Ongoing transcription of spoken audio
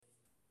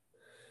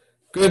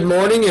Good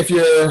morning if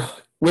you're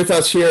with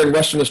us here in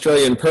Western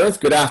Australia in Perth.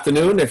 Good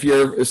afternoon if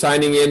you're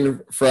signing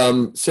in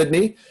from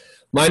Sydney.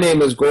 My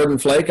name is Gordon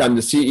Flake. I'm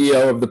the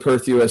CEO of the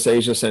Perth US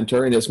Asia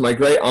Centre, and it's my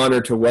great honor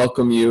to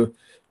welcome you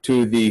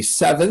to the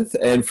seventh,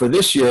 and for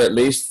this year at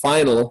least,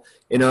 final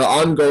in our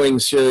ongoing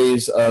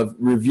series of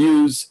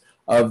reviews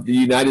of the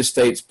United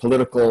States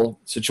political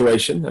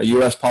situation, a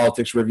US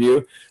politics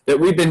review, that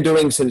we've been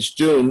doing since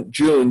June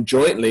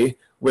jointly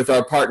with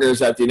our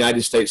partners at the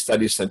United States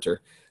Studies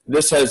Center.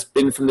 This has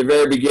been from the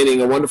very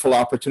beginning a wonderful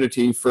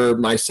opportunity for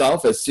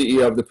myself as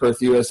CEO of the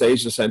Perth US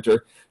Asia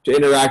Center to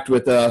interact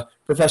with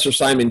Professor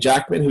Simon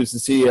Jackman, who's the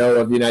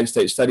CEO of the United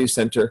States Studies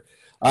Center,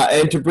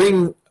 and to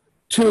bring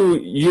to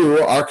you,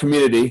 our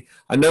community,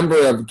 a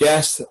number of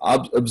guests,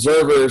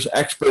 observers,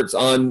 experts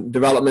on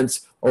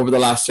developments over the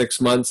last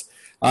 6 months.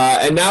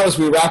 And now as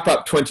we wrap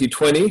up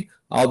 2020,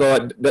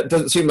 although that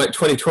doesn't seem like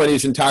 2020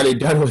 is entirely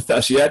done with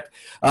us yet,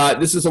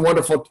 this is a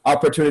wonderful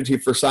opportunity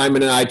for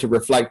Simon and I to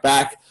reflect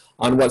back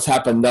on what's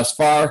happened thus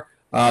far,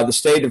 the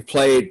state of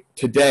play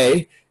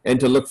today, and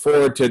to look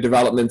forward to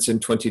developments in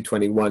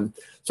 2021.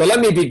 So let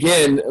me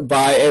begin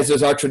by, as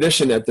is our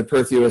tradition at the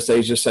Perth US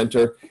Asia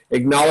Center,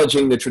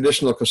 acknowledging the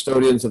traditional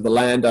custodians of the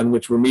land on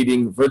which we're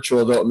meeting,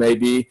 virtual though it may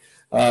be,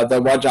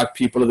 the Whadjuk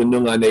people of the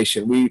Noongar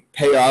Nation. We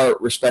pay our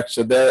respects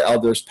to their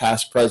elders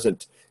past,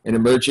 present, and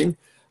emerging,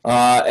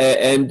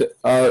 and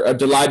are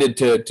delighted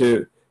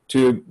to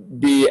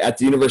be at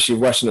the University of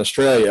Western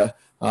Australia,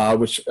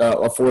 which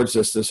affords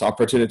us this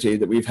opportunity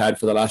that we've had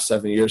for the last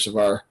 7 years of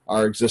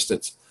our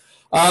existence.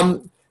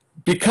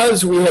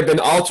 Because we have been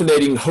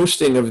alternating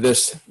hosting of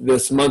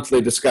this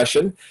monthly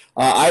discussion,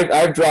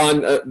 I've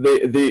drawn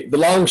the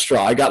long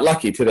straw. I got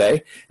lucky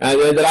today,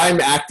 and that I'm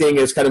acting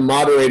as kind of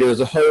moderator, as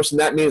a host, and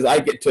that means I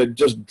get to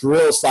just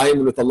drill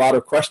Simon with a lot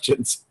of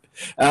questions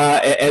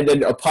and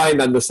then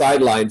opine on the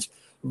sidelines.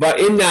 But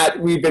in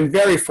that, we've been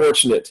very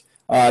fortunate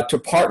to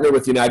partner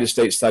with the United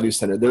States Studies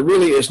Center. There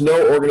really is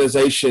no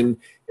organization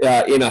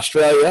in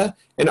Australia,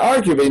 and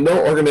arguably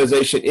no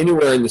organization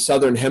anywhere in the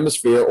Southern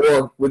Hemisphere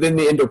or within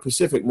the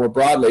Indo-Pacific more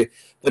broadly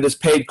that has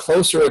paid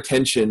closer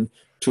attention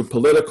to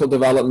political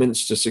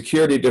developments, to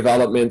security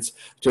developments,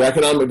 to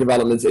economic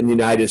developments in the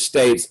United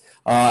States,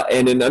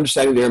 and in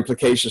understanding their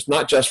implications,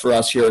 not just for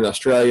us here in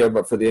Australia,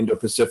 but for the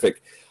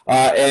Indo-Pacific.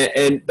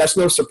 And that's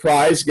no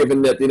surprise,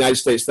 given that the United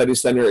States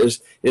Studies Center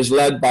is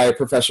led by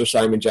Professor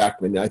Simon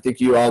Jackman. I think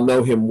you all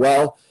know him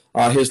well.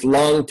 His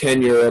long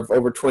tenure of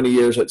over 20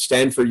 years at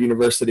Stanford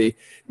University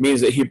means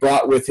that he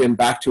brought with him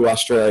back to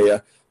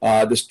Australia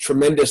this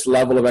tremendous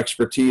level of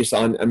expertise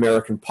on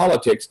American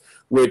politics,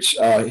 which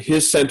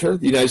his center,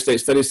 the United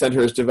States Studies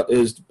Center,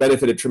 has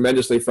benefited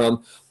tremendously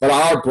from, but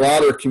our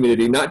broader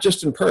community, not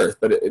just in Perth,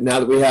 but now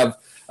that we have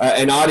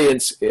an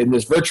audience in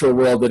this virtual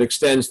world that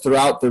extends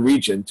throughout the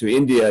region, to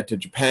India, to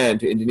Japan,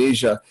 to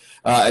Indonesia,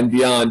 and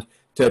beyond,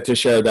 to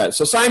share that.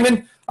 So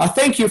Simon,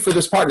 thank you for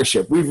this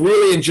partnership. We've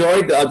really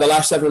enjoyed the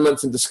last 7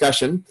 months in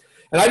discussion.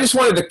 And I just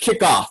wanted to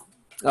kick off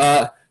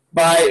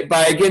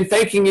by again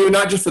thanking you,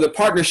 not just for the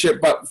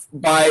partnership, but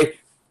by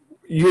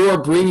your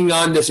bringing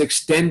on this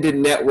extended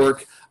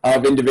network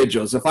of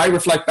individuals. If I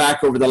reflect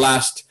back over the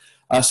last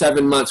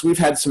 7 months, we've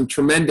had some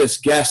tremendous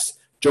guests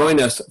join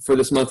us for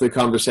this monthly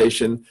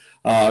conversation.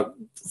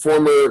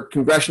 Former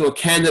congressional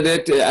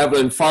candidate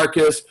Evelyn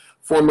Farkas,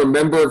 former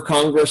member of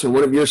Congress and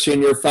one of your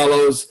senior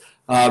fellows,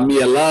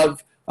 Mia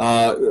Love,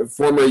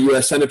 former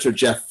U.S. Senator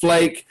Jeff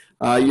Flake,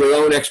 your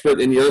own expert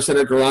in your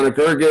Senator Gorana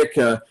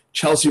Gergic,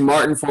 Chelsea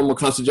Martin, former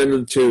consul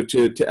general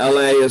to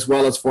L.A., as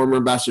well as former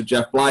Ambassador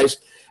Jeff Blyce,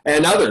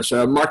 and others.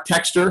 Mark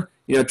Texter,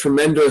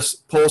 tremendous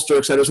pollster,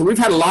 et cetera. So we've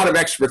had a lot of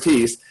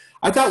expertise.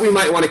 I thought we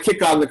might want to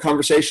kick on the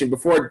conversation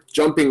before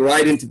jumping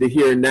right into the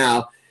here and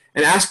now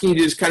and asking you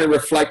to just kind of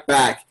reflect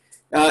back.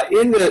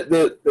 In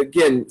the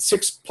again,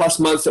 6+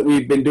 months that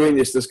we've been doing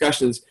these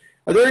discussions,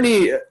 are there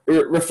any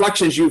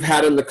reflections you've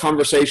had in the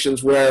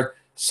conversations where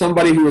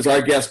somebody who was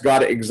our guest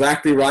got it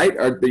exactly right,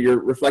 or that you're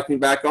reflecting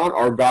back on,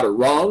 or got it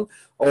wrong,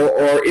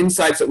 or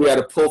insights that we ought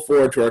to pull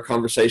forward to our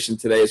conversation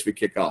today as we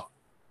kick off?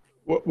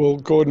 Well,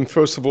 Gordon,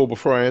 first of all,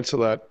 before I answer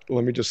that,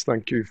 let me just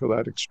thank you for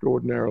that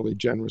extraordinarily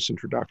generous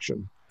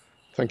introduction.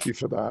 Thank you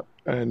for that.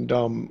 And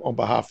on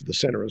behalf of the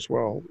center as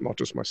well, not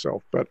just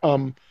myself. But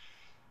and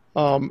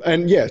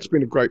yeah, it's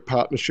been a great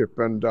partnership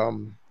and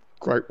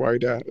great way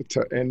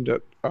to end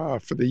it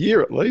for the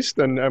year at least.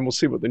 And we'll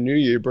see what the new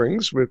year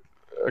brings with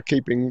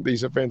keeping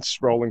these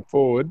events rolling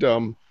forward.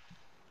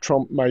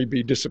 Trump may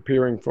be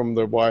disappearing from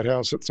the White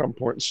House at some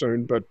point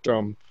soon, but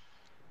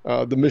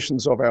the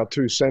missions of our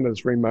two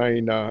centers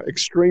remain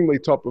extremely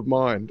top of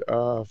mind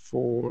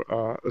for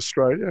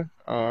Australia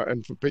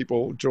and for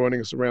people joining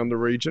us around the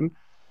region.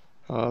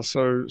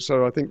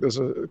 So I think there's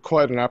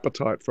quite an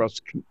appetite for us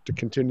to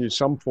continue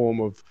some form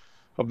of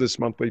this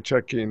monthly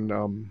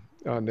check-in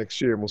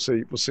next year, and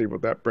we'll see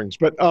what that brings.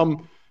 But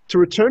to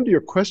return to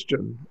your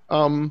question,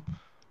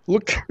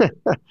 look,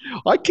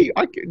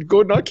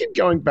 Gordon, I keep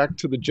going back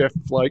to the Jeff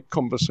Flake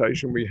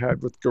conversation we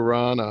had with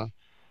Gorana.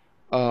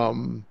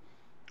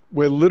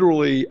 we're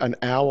literally an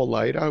hour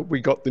later, we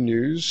got the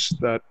news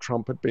that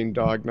Trump had been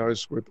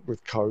diagnosed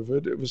with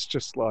COVID. It was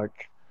just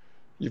like,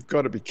 you've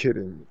got to be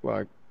kidding.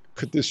 Like,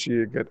 could this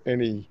year get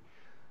any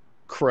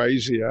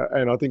crazier?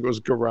 And I think it was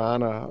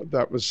Garana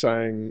that was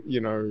saying,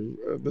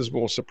 there's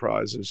more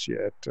surprises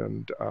yet.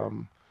 And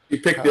you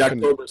picked the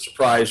October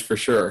surprise for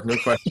sure, no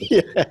question.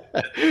 Yeah,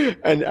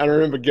 and I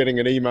remember getting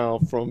an email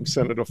from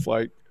Senator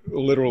Flake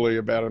literally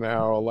about an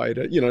hour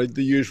later.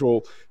 The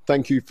usual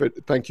thank you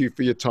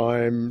for your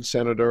time,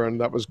 Senator, and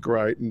that was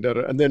great.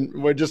 And then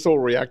we're just all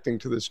reacting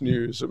to this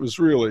news. It was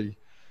really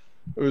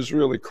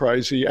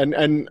crazy.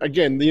 And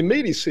again, the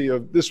immediacy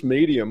of this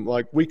medium,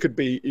 like we could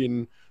be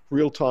in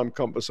real-time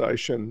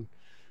conversation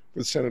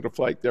with Senator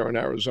Flake there in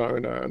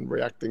Arizona and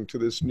reacting to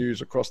this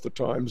news across the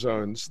time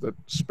zones that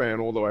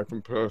span all the way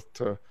from Perth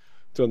to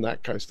in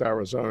that case, to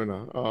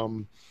Arizona.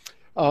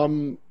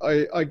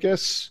 I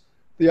guess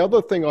the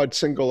other thing I'd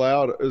single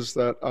out is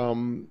that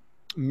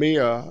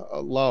Mia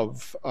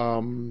Love,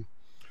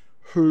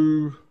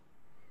 who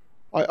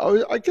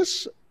I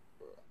guess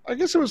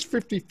it was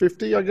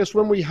 50-50. I guess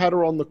when we had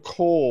her on the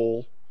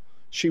call,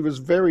 she was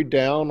very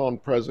down on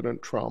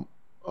President Trump.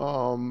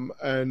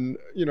 And,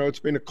 it's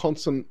been a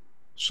constant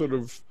sort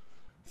of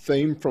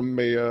theme from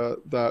Mia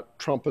that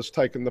Trump has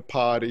taken the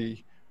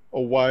party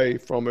away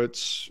from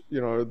its,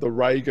 the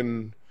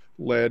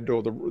Reagan-led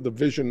or the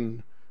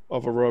vision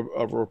of a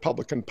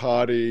Republican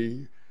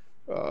Party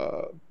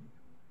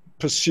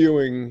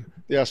pursuing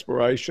the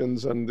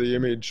aspirations and the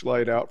image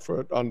laid out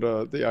for it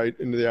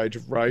in the age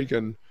of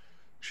Reagan.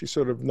 She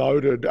sort of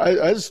noted,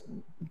 as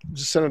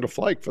Senator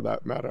Flake for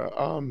that matter,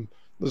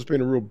 there's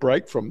been a real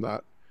break from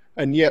that.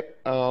 And yet,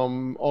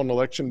 on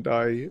election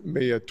day,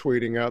 Mia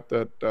tweeting out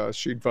that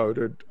she'd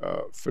voted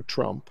for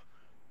Trump.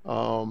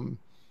 And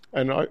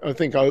I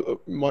think I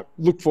might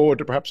look forward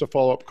to perhaps a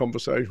follow-up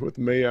conversation with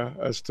Mia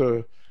as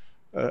to,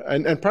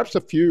 and perhaps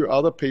a few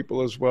other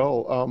people as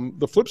well.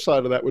 The flip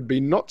side of that would be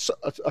not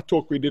a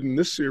talk we did in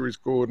this series,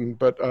 Gordon,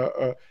 but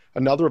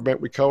another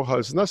event we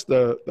co-hosted,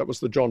 and that was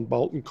the John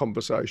Bolton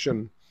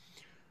conversation,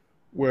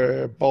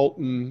 where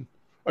Bolton,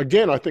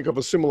 again, I think of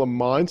a similar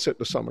mindset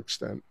to some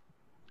extent.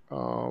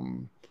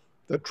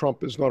 That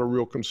Trump is not a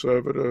real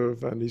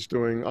conservative and he's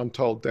doing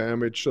untold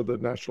damage to the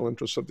national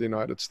interests of the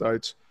United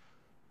States.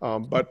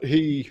 But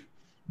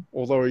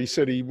although he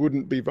said he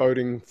wouldn't be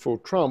voting for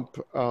Trump,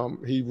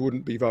 he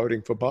wouldn't be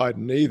voting for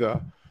Biden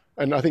either.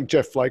 And I think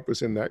Jeff Flake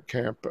was in that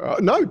camp.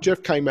 No,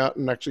 Jeff came out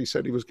and actually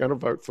said he was going to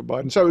vote for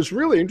Biden. So it was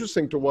really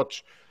interesting to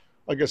watch,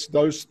 I guess,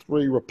 those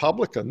three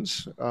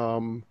Republicans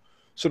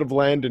sort of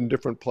land in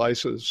different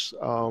places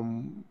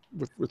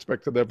with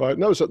respect to their vote.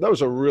 And that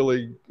was a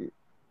really...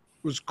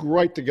 It was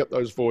great to get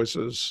those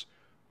voices.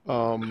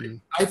 I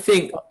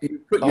think you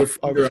put your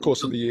over the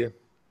course of the year.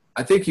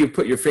 I think you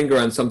put your finger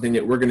on something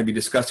that we're going to be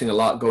discussing a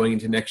lot going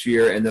into next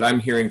year, and that I'm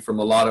hearing from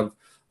a lot of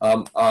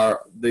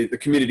the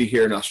community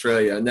here in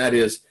Australia, and that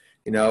is,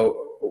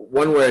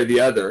 one way or the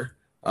other,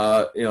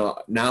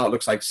 now it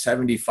looks like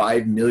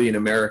 75 million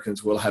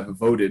Americans will have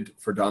voted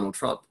for Donald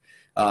Trump.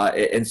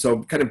 And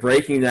so kind of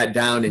breaking that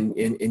down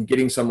and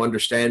getting some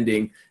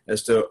understanding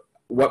as to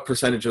what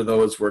percentage of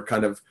those were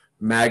kind of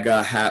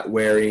MAGA hat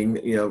wearing,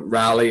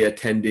 rally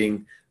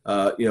attending,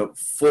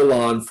 full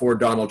on for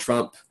Donald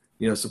Trump,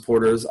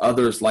 supporters,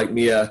 others like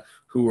Mia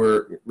who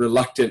were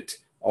reluctant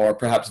or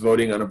perhaps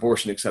voting on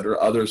abortion, et cetera,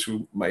 others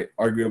who might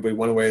arguably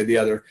one way or the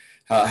other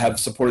have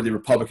supported the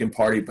Republican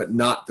Party, but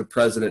not the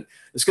president.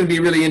 It's going to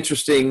be really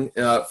interesting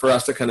for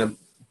us to kind of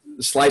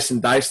slice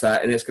and dice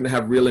that, and it's going to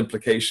have real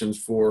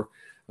implications for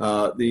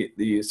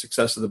the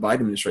success of the Biden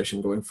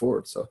administration going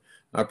forward. So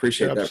I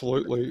appreciate that.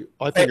 Absolutely.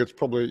 I think it's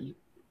probably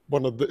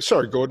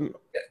sorry, Gordon.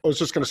 I was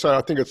just going to say,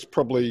 I think it's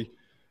probably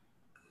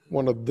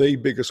one of the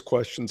biggest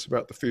questions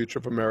about the future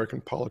of American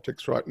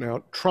politics right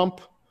now. Trump,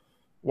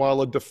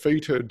 while a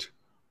defeated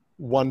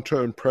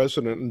one-term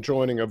president and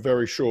joining a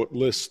very short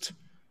list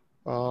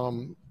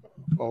I'm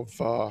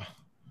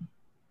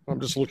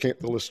just looking at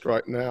the list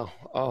right now.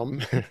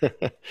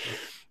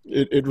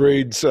 It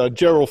reads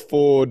Gerald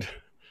Ford,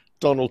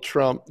 Donald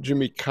Trump,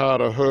 Jimmy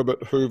Carter,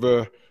 Herbert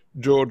Hoover,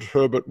 George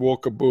Herbert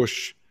Walker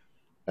Bush,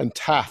 and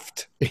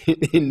Taft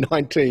in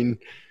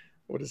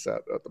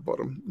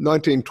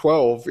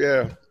 1912,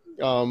 yeah.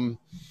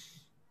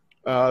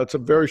 It's a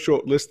very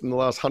short list in the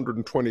last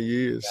 120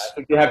 years. Yeah, I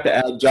think you have to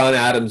add John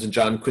Adams and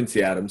John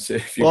Quincy Adams.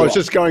 If you I was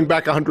just going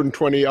back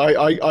 120.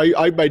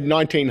 I made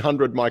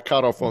 1900 my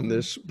cutoff on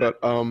this, but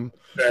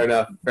fair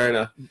enough.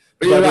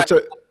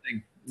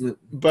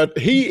 But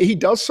he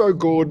does so,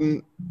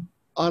 Gordon,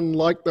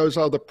 unlike those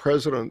other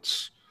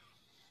presidents.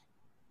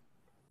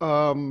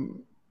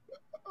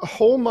 A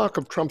hallmark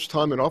of Trump's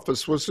time in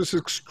office was this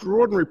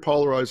extraordinary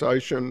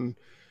polarization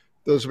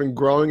that's been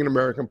growing in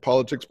American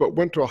politics, but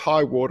went to a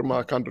high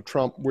watermark under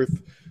Trump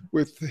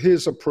with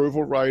his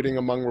approval rating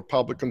among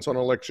Republicans on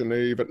election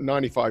eve at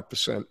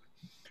 95%.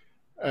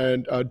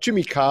 And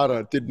Jimmy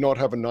Carter did not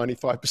have a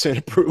 95%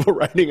 approval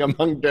rating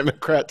among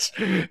Democrats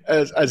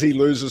as he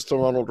loses to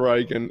Ronald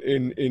Reagan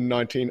in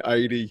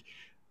 1980.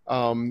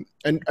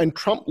 And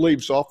Trump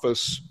leaves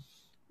office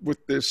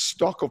with this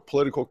stock of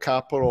political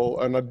capital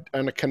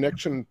and a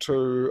connection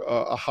to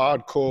a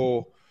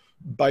hardcore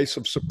base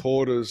of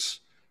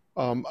supporters,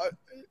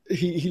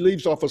 he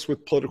leaves office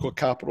with political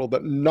capital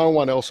that no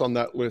one else on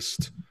that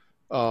list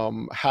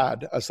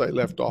had as they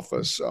left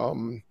office.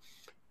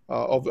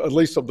 Of at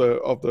least of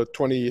the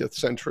 20th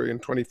century and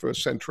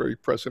 21st century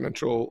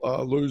presidential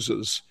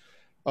losers,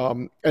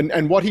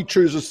 and what he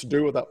chooses to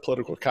do with that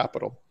political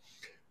capital.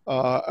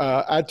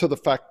 Add to the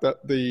fact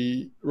that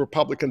the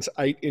Republicans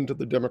ate into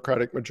the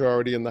Democratic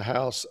majority in the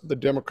House. The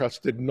Democrats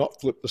did not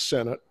flip the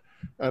Senate,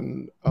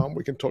 and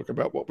we can talk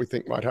about what we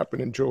think might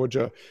happen in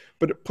Georgia.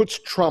 But it puts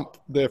Trump,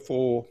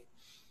 therefore,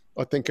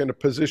 I think, in a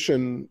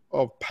position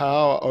of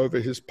power over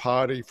his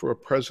party for a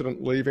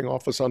president leaving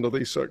office under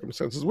these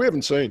circumstances we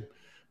haven't seen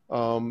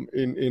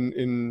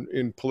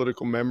in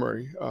political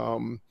memory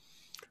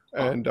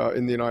and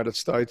in the United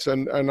States.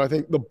 And I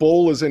think the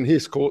ball is in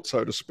his court,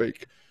 so to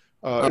speak.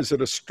 Is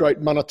it a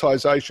straight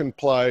monetization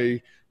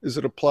play? Is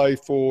it a play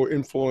for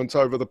influence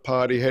over the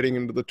party heading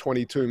into the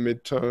 22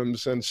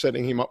 midterms and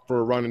setting him up for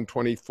a run in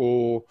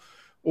 24,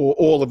 or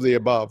all of the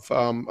above?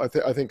 I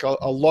think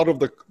a lot of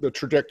the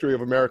trajectory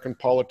of American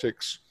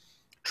politics,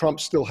 Trump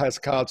still has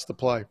cards to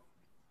play.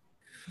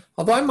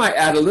 Although I might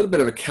add a little bit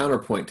of a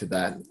counterpoint to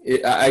that.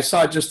 I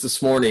saw just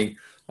this morning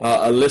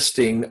a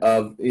listing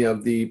of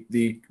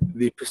the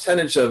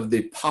percentage of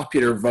the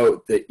popular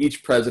vote that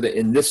each president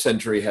in this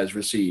century has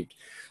received.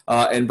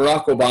 And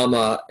Barack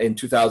Obama in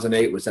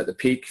 2008 was at the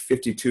peak,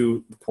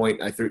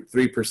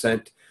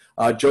 52.3%.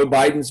 Joe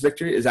Biden's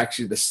victory is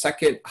actually the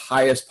second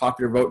highest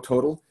popular vote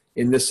total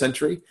in this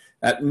century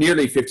at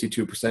nearly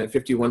 52%,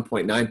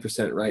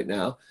 51.9% right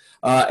now.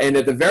 And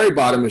at the very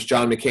bottom was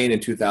John McCain in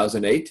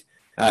 2008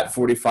 at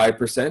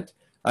 45%.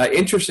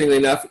 Interestingly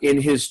enough, in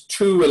his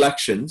two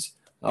elections,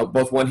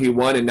 both one he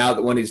won and now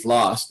the one he's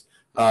lost,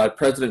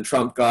 President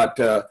Trump got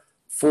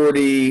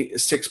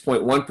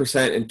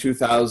 46.1% in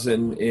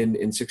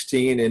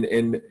 2016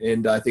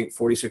 and I think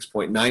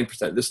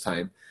 46.9% this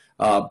time,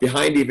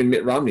 behind even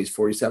Mitt Romney's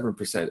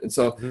 47%. And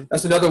so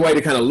that's another way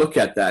to kind of look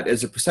at that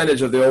as a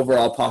percentage of the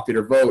overall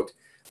popular vote.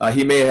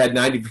 He may have had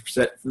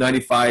 90%,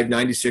 95,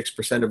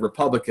 96% of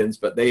Republicans,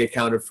 but they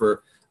accounted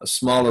for a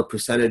smaller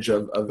percentage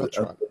of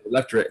the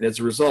electorate. And as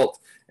a result,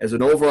 as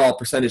an overall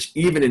percentage,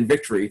 even in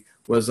victory,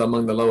 was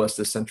among the lowest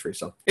this century.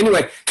 So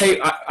anyway, hey,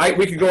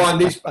 we could go on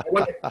these. I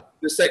want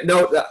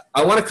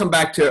to come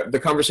back to the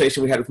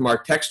conversation we had with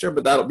Mark Texter,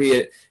 but that'll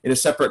be in a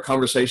separate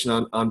conversation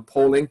on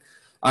polling.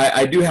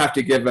 I do have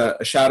to give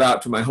a shout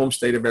out to my home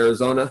state of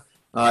Arizona.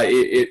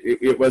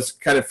 It was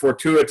kind of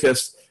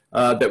fortuitous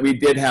that we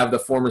did have the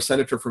former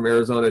senator from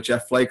Arizona,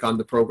 Jeff Flake, on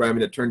the program,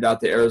 and it turned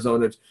out that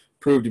Arizona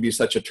proved to be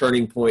such a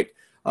turning point,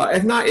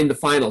 if not in the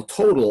final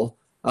total,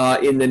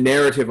 in the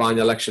narrative on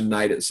election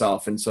night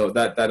itself. And so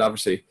that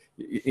obviously,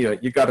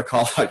 you got to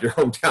call out your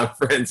hometown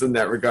friends in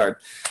that regard.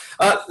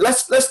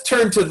 Let's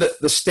turn to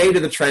the state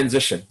of the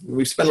transition.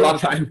 We've spent a lot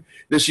of time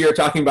this year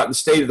talking about the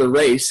state of the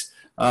race.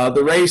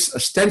 The race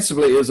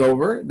ostensibly is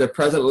over. The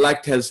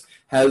president-elect has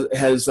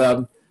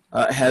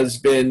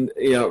been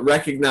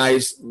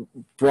recognized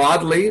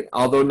broadly,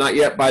 although not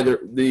yet by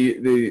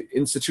the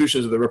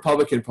institutions of the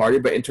Republican Party,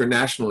 but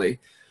internationally.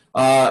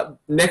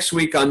 Next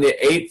week on the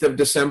 8th of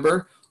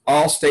December,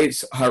 all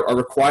states are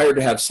required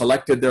to have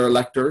selected their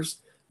electors.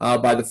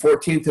 By the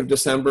 14th of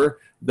December,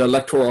 the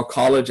Electoral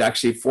College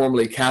actually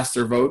formally cast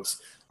their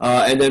votes.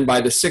 And then by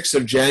the 6th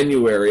of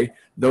January,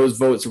 those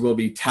votes will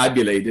be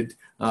tabulated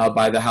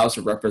by the House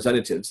of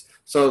Representatives.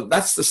 So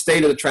that's the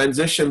state of the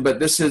transition, but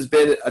this has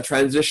been a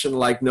transition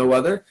like no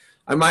other.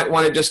 I might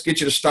want to just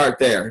get you to start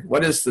there.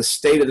 What is the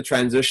state of the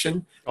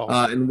transition,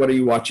 and what are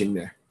you watching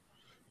there?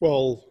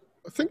 Well,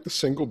 I think the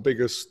single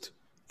biggest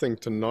thing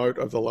to note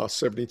over the last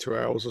 72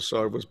 hours or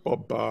so was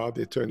Bob Barr,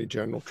 the Attorney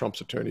General,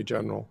 Trump's Attorney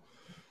General,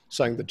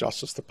 saying the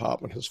Justice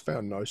Department has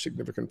found no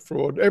significant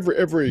fraud.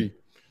 Every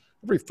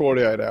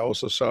 48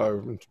 hours or so,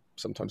 and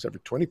sometimes every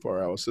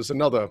 24 hours, there's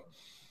another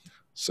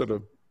sort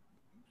of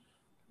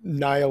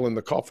nail in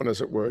the coffin,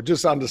 as it were,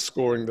 just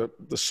underscoring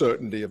the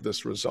certainty of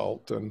this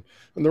result. And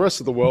the rest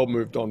of the world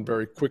moved on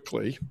very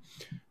quickly.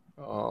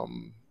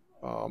 And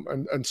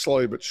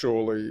slowly but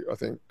surely, I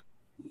think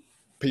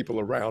people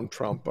around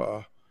Trump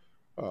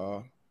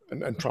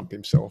and Trump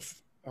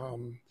himself are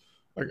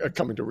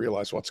coming to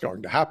realize what's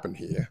going to happen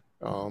here.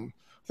 I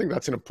think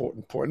that's an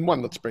important point, and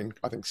one that's been,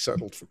 I think,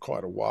 settled for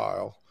quite a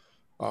while.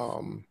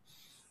 And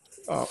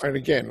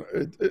again,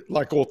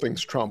 like all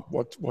things Trump,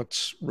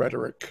 what's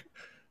rhetoric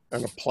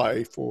and a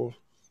play for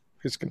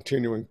his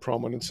continuing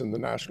prominence in the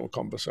national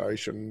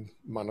conversation,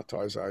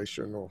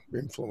 monetization or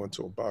influence,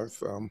 or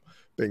both,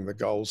 being the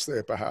goals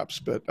there perhaps.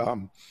 But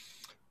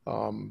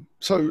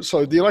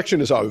so the election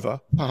is over.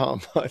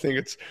 I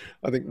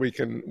think we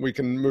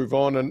can move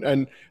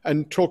on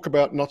and talk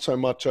about not so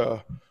much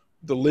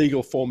the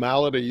legal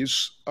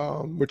formalities,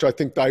 which I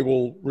think they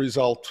will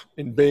result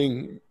in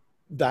being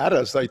that,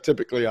 as they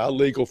typically are,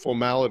 legal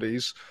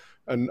formalities,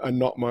 and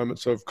not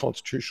moments of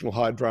constitutional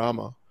high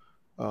drama.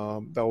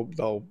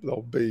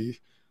 They'll be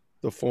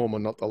the former,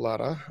 not the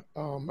latter,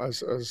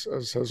 as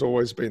has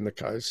always been the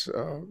case,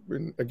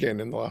 again,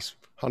 in the last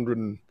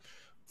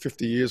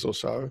 150 years or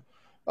so.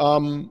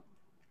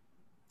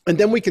 And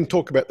then we can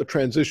talk about the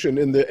transition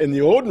in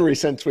the ordinary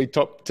sense. We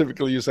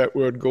typically use that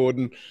word,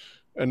 Gordon,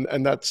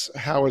 and that's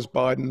how is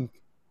Biden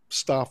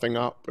staffing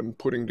up and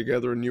putting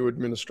together a new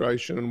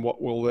administration, and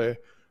what will their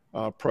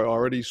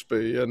priorities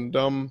be? And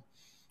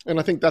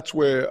I think that's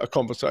where a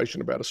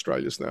conversation about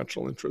Australia's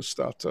national interests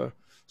start to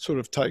sort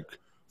of take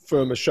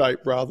firmer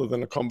shape, rather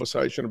than a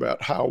conversation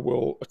about how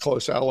will a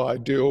close ally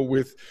deal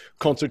with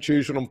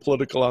constitutional and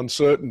political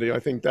uncertainty. I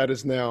think that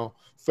is now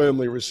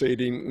firmly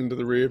receding into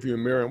the rearview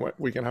mirror, and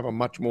we can have a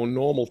much more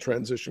normal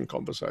transition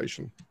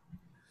conversation.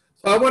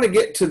 So I want to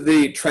get to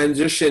the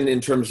transition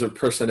in terms of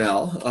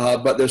personnel,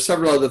 but there's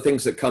several other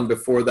things that come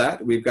before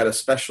that. We've got a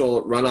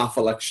special runoff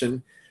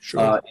election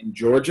in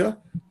Georgia.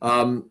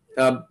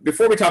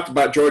 Before we talk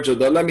about Georgia,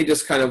 though, let me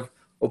just kind of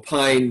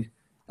opine.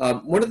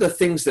 One of the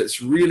things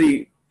that's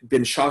really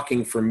been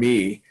shocking for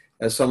me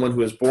as someone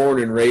who was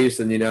born and raised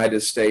in the United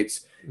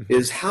States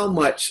is how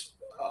much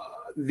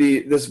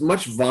this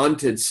much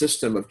vaunted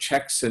system of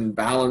checks and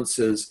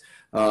balances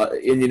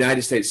in the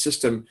United States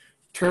system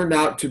turned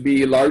out to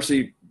be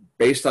largely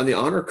based on the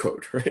honor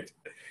code, right?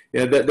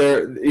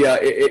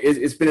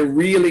 It's been a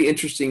really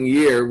interesting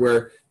year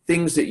where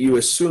things that you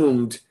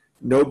assumed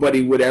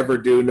nobody would ever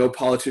do, no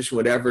politician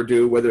would ever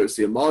do, whether it's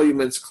the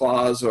emoluments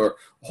clause or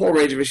a whole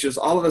range of issues,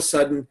 all of a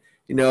sudden,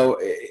 in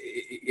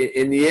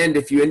the end,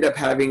 if you end up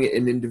having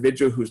an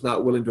individual who's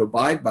not willing to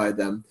abide by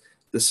them,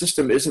 the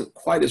system isn't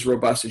quite as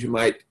robust as you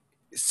might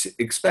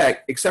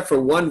expect, except for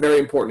one very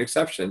important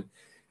exception,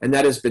 and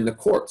that has been the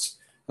courts.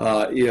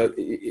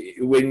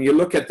 When you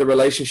look at the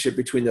relationship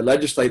between the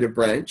legislative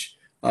branch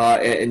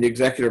and the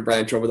executive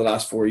branch over the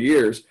last 4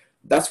 years,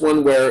 that's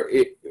one where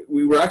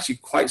we were actually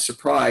quite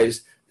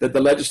surprised that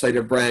the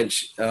legislative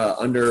branch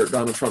under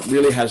Donald Trump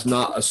really has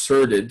not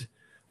asserted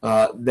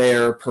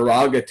their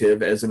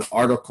prerogative as an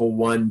Article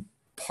 1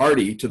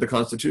 party to the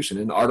Constitution,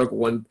 an Article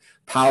 1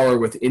 power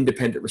with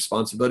independent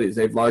responsibilities.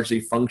 They've largely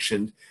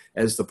functioned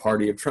as the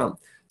party of Trump.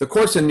 The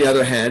courts, on the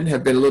other hand,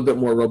 have been a little bit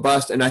more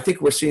robust, and I think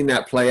we're seeing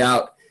that play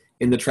out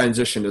in the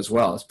transition as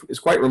well. It's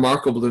quite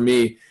remarkable to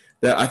me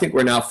that I think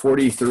we're now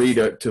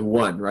 43 to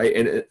 1,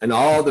 right? And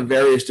all the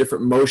various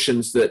different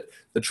motions that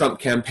the Trump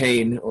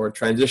campaign or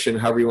transition,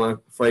 however you want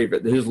to phrase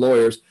it, his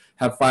lawyers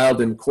have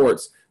filed in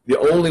courts. The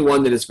only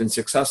one that has been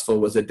successful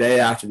was a day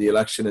after the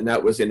election, and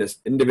that was in an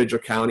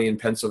individual county in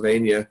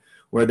Pennsylvania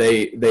where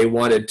they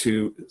wanted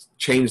to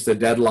change the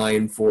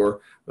deadline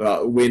for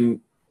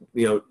when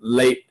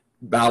late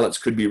ballots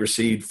could be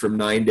received from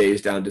 9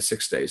 days down to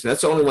 6 days. And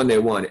that's the only one they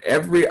won.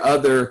 Every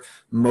other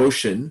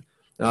motion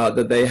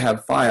that they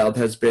have filed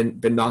has been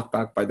knocked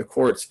back by the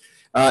courts.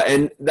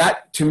 And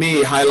that, to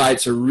me,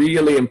 highlights a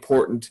really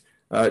important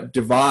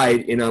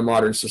divide in our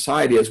modern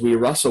society as we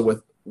wrestle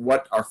with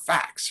what are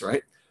facts,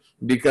 right?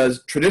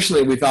 Because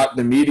traditionally we thought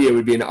the media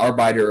would be an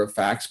arbiter of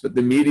facts, but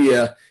the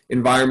media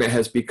environment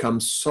has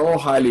become so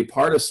highly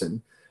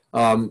partisan.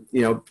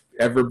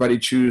 Everybody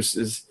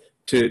chooses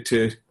to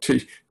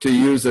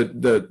use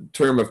the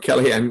term of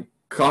Kellyanne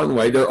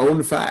Conway, their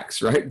own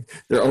facts, right?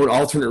 Their own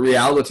alternate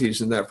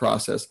realities in that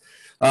process.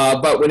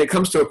 But when it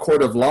comes to a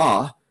court of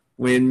law,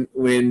 when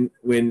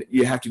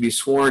you have to be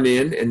sworn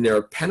in and there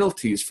are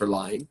penalties for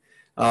lying,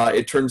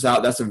 it turns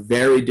out that's a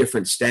very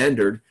different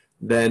standard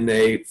than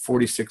a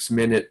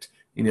 46-minute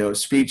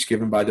speech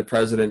given by the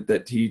president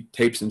that he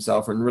tapes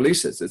himself and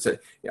releases.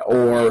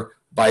 Or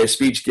by a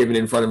speech given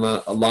in front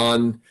of a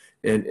lawn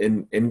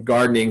and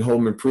gardening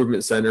home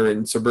improvement center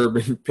in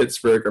suburban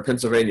Pittsburgh or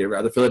Pennsylvania,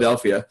 rather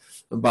Philadelphia,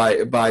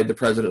 by the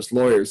president's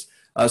lawyers.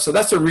 So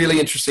that's a really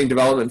interesting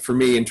development for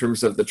me in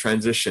terms of the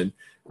transition.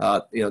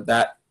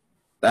 That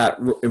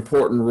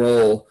important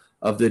role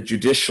of the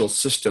judicial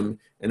system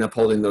in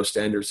upholding those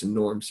standards and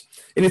norms.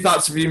 Any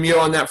thoughts of you, Mio,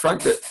 on that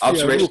front?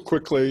 Real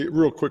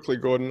quickly,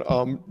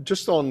 Gordon.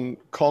 Just on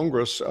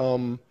Congress,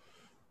 I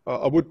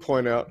would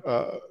point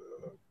out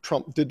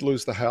Trump did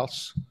lose the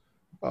House.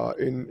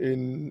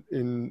 In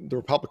the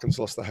Republicans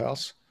lost the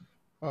House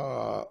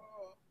on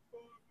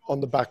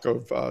the back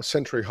of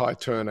century high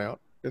turnout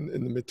in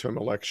the midterm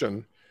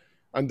election,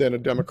 and then a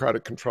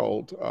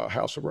Democratic-controlled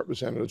House of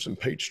Representatives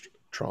impeached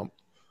Trump.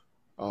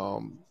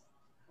 So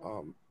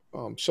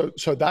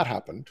that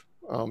happened.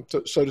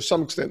 So to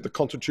some extent, the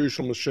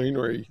constitutional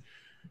machinery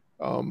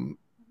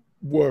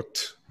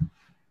worked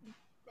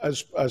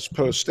as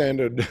per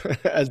standard,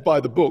 as by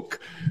the book.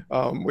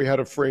 We had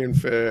a free and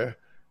fair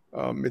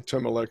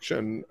midterm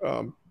election.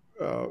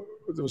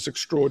 There was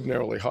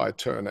extraordinarily high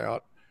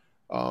turnout.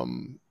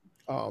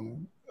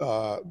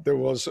 There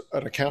was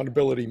an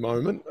accountability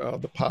moment.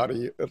 The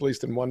party, at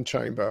least in one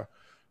chamber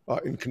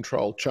in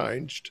control,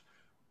 changed.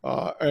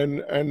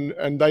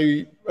 And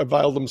they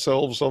availed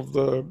themselves of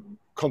the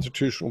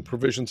constitutional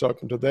provisions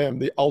open to them,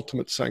 the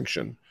ultimate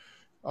sanction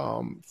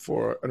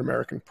for an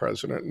American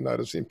president, and that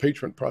is the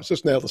impeachment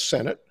process. Now the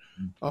Senate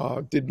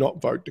did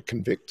not vote to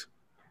convict.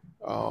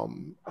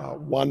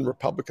 One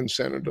Republican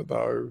senator,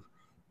 though,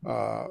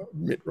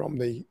 Mitt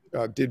Romney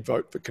did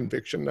vote for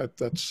conviction.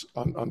 That's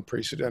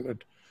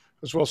unprecedented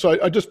as well. So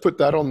I just put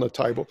that on the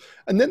table.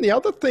 And then the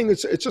other thing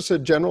is, it's just a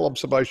general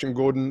observation,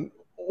 Gordon.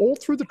 All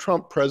through the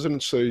Trump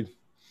presidency,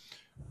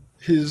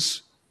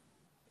 it's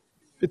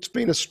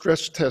been a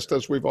stress test,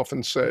 as we've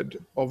often said,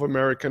 of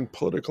American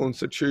political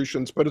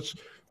institutions. But it's,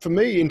 for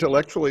me,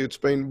 intellectually, it's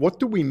been, what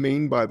do we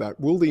mean by that?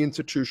 Will the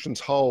institutions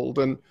hold?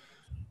 And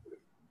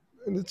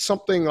it's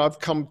something I've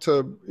come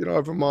to,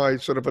 over my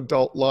sort of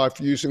adult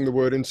life, using the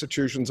word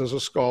institutions as a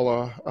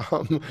scholar,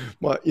 for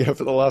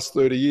the last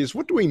 30 years.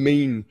 What do we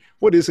mean?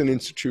 What is an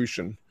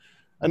institution?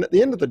 And at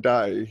the end of the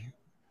day,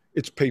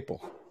 it's people.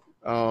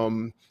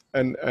 And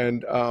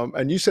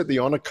you said the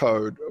honor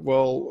code.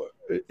 Well,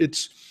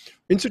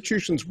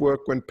 institutions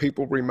work when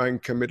people remain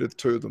committed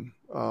to them.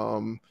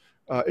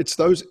 It's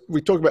those,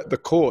 we talk about the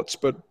courts,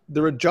 but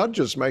there are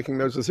judges making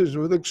those decisions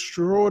with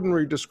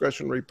extraordinary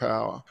discretionary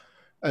power.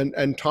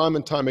 And time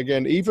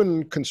again,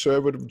 even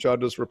conservative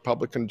judges,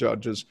 Republican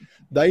judges,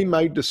 they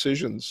made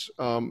decisions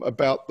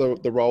about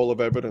the role of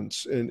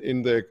evidence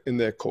in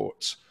their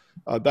courts.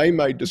 They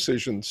made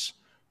decisions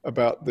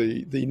about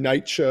the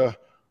nature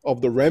of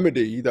the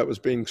remedy that was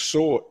being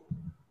sought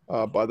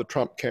by the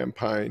Trump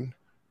campaign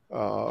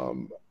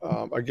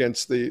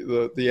against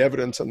the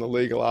evidence and the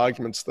legal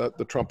arguments that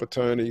the Trump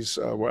attorneys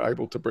were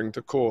able to bring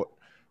to court.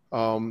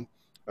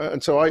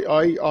 And so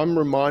I'm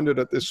reminded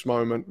at this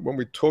moment, when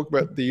we talk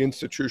about the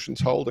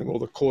institutions holding or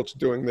the courts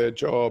doing their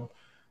job,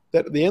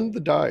 that at the end of the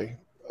day,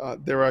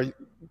 there are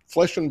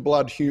flesh and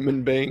blood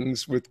human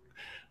beings with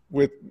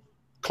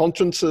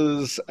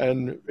consciences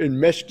and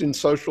enmeshed in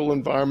social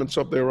environments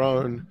of their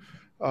own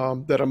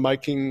that are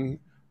making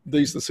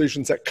these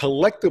decisions that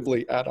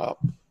collectively add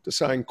up to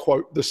saying,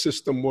 quote, the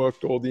system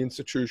worked or the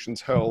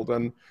institutions held.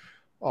 And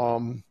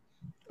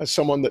as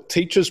someone that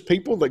teaches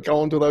people that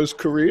go into those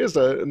careers,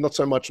 not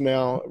so much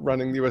now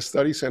running the US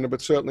Study Center,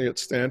 but certainly at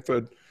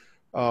Stanford,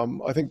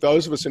 I think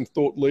those of us in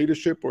thought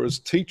leadership or as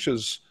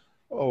teachers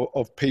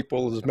of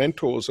people, as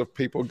mentors of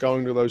people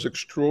going to those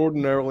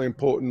extraordinarily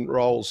important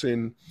roles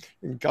in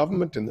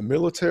government, in the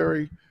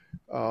military,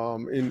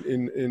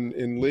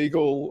 in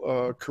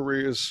legal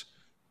careers,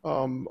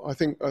 I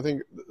think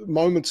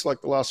moments like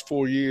the last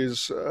 4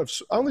 years have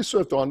only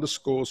served to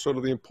underscore sort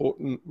of the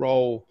important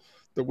role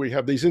that we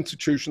have. These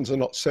institutions are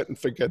not set and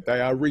forget.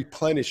 They are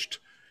replenished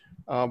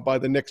by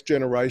the next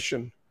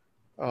generation,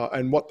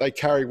 and what they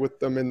carry with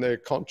them in their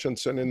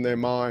conscience and in their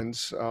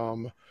minds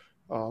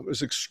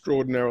is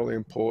extraordinarily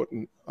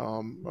important.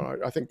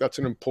 I think that's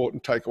an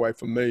important takeaway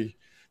for me,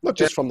 not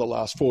just from the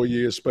last 4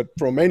 years, but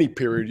from any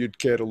period you'd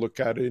care to look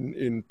at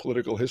in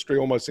political history,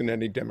 almost in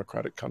any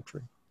democratic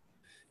country.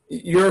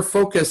 Your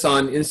focus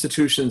on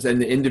institutions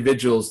and the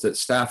individuals that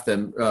staff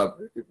them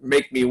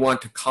make me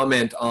want to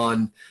comment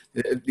on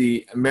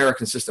the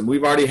American system.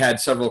 We've already had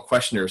several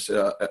questioners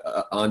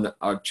on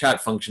our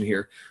chat function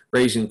here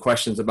raising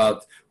questions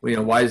about,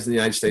 why does the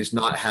United States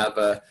not have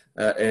a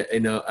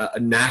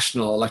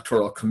national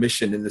electoral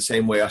commission in the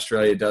same way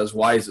Australia does?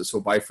 Why is it so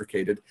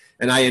bifurcated?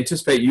 And I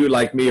anticipate you,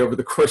 like me, over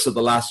the course of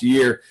the last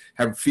year,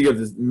 have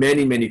fielded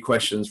many, many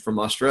questions from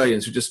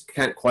Australians who just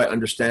can't quite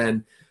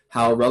understand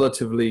how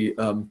relatively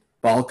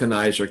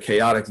balkanized or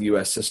chaotic the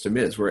U.S. system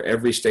is, where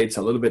every state's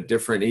a little bit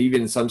different.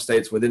 Even in some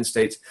states, within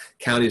states,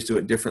 counties do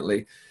it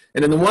differently.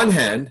 And on the one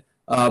hand,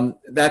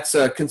 that's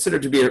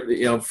considered to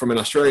be, from an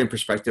Australian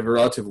perspective, a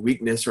relative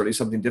weakness, or at least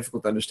something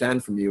difficult to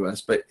understand from the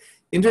U.S. But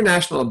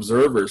international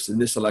observers in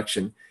this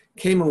election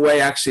came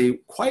away actually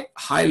quite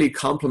highly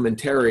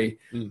complimentary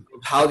of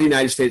how the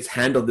United States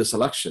handled this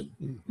election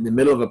in the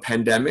middle of a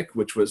pandemic,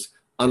 which was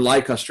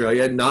unlike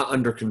Australia, not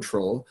under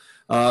control.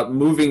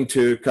 Moving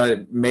to kind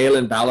of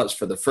mail-in ballots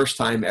for the first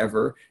time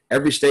ever,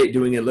 every state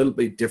doing it a little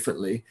bit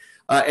differently.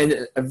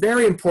 And a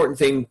very important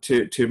thing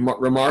to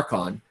remark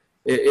on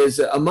is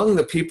among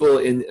the people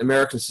in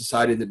American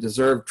society that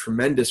deserve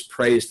tremendous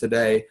praise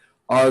today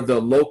are the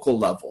local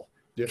level,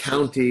 yes.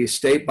 County,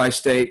 state by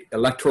state,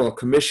 electoral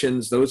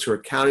commissions, those who are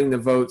counting the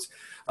votes.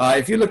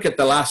 If you look at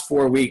the last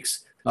 4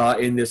 weeks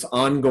in this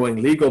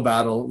ongoing legal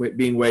battle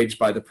being waged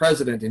by the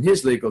president and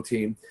his legal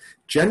team,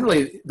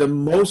 generally, the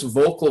most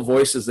vocal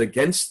voices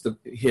against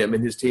him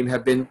and his team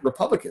have been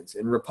Republicans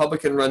in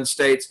Republican-run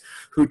states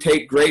who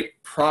take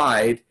great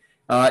pride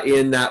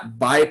in that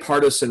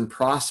bipartisan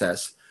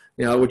process,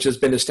 which has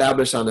been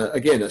established on,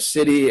 a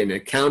city and a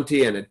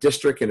county and a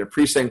district and a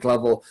precinct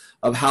level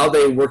of how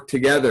they work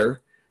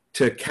together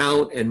to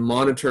count and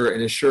monitor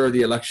and assure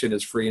the election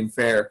is free and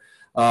fair.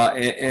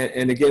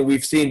 And again,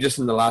 we've seen just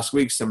in the last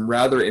week some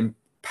rather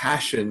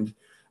impassioned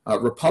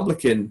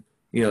Republican,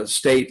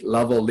 state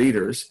level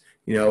leaders,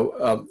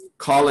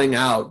 calling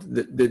out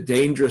the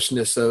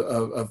dangerousness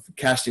of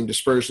casting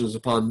dispersions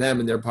upon them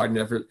and their part in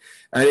effort.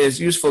 And it's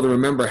useful to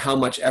remember how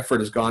much effort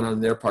has gone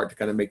on their part to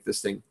kind of make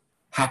this thing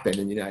happen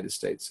in the United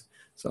States.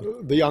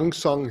 So the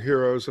unsung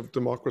heroes of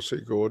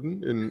democracy,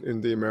 Gordon,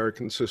 in the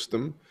American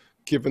system,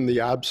 given the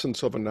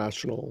absence of a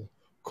national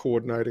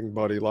coordinating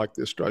body like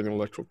the Australian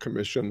Electoral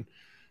Commission,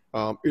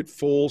 it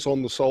falls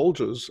on the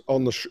soldiers,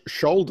 on the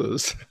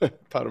shoulders,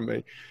 pardon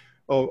me,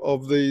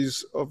 of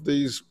these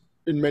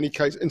in many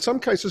cases, in some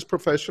cases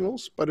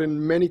professionals, but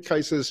in many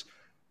cases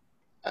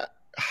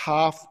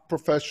half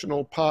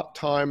professional,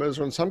 part-timers,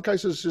 or in some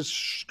cases just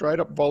straight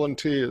up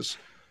volunteers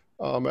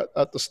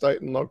at the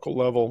state and local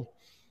level,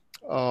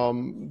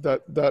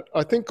 that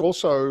I think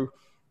also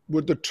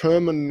would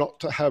determine not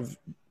to have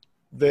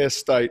their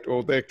state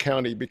or their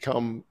county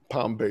become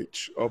Palm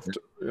Beach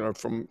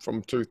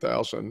from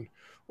 2000,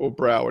 or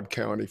Broward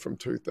County from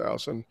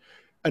 2000.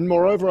 And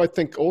moreover, I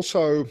think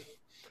also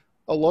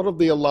a lot of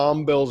the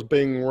alarm bells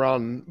being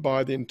run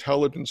by the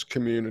intelligence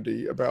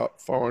community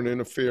about foreign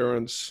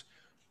interference,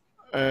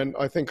 and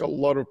I think a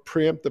lot of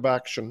preemptive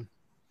action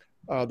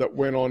that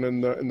went on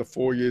in the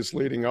 4 years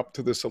leading up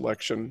to this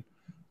election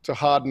to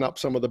harden up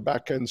some of the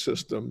back end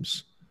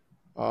systems,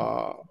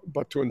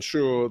 but to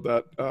ensure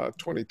that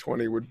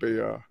 2020 would be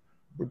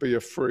a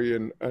free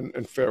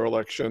and fair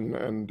election,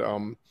 and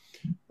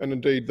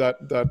indeed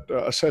that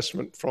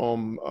assessment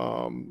from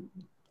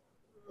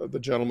the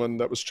gentleman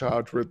that was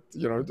charged with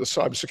the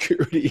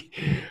cybersecurity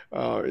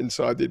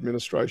inside the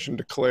administration,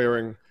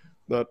 declaring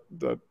that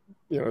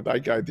they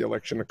gave the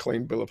election a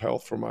clean bill of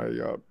health from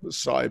a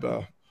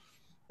cyber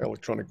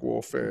electronic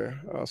warfare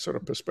sort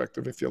of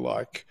perspective, if you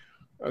like,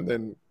 and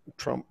then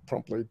Trump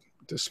promptly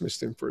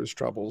dismissed him for his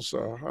troubles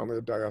only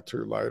a day or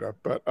two later.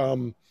 But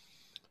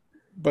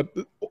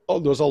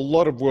there's a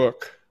lot of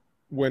work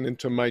went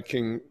into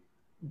making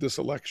this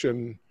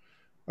election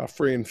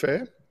free and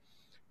fair.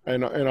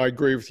 And I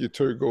agree with you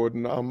too,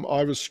 Gordon.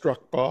 I was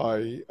struck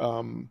by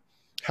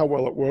how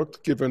well it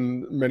worked,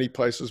 given many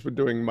places were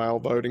doing mail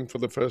voting for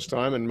the first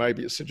time, and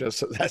maybe it suggests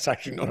that that's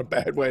actually not a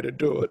bad way to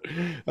do it,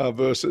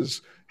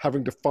 versus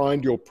having to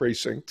find your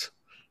precinct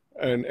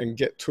and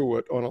get to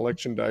it on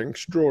election day.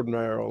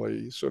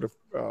 Extraordinarily sort of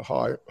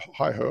high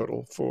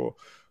hurdle for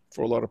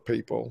a lot of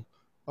people.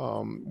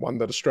 One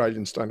that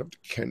Australians don't have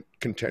to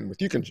contend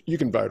with. You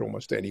can vote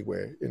almost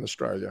anywhere in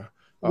Australia.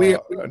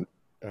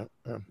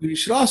 We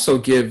should also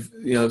give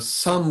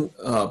some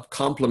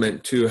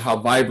compliment to how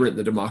vibrant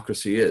the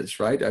democracy is,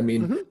 right? I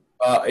mean,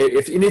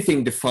 if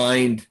anything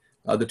defined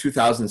the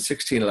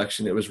 2016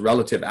 election, it was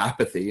relative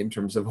apathy in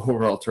terms of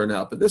overall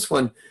turnout. But this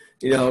one,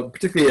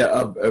 particularly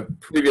a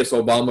previous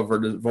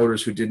Obama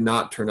voters who did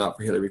not turn out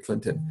for Hillary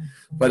Clinton.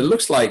 But it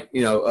looks like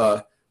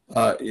that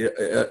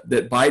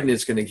Biden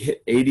is going to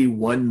hit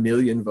 81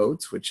 million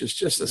votes, which is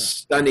just a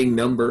stunning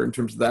number in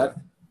terms of that.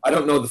 I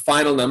don't know the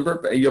final number,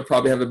 but you'll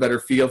probably have a better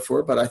feel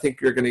for it. But I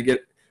think you're going to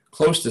get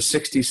close to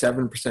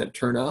 67%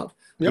 turnout,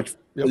 which for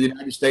the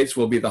United States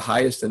will be the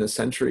highest in a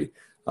century.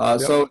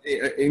 So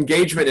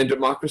engagement in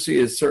democracy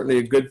is certainly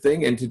a good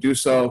thing. And to do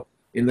so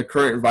in the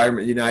current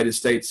environment in the United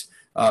States,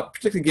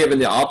 particularly given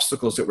the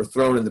obstacles that were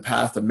thrown in the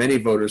path of many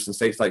voters in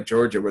states like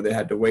Georgia, where they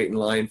had to wait in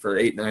line for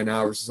 8-9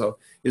 hours or so,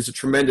 is a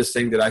tremendous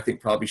thing that I think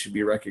probably should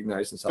be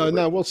recognized and celebrated.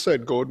 No, well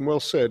said, Gordon, well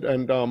said.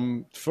 And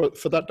for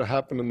that to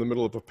happen in the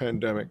middle of a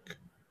pandemic,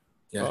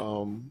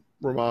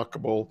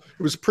 remarkable.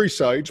 It was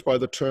presaged by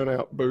the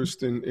turnout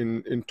boost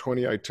in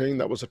 2018.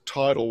 That was a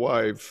tidal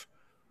wave.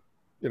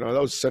 That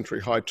was essentially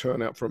high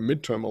turnout for a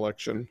midterm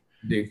election.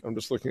 Indeed. I'm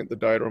just looking at the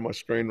data on my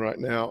screen right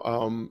now.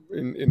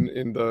 In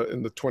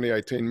the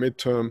 2018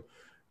 midterm,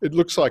 it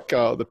looks like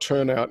the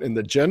turnout in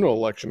the general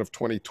election of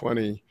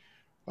 2020.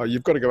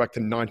 You've got to go back to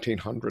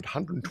 1900,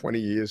 120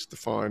 years to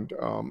find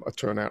a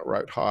turnout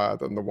rate higher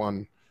than the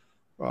one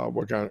and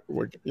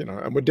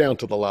we're down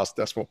to the last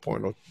decimal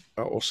point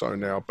or so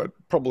now, but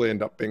probably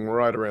end up being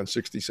right around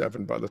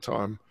 67 by the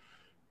time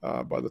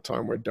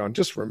we're done.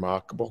 Just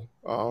remarkable.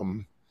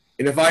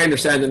 And if I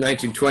understand, the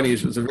 1920s,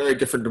 it was a very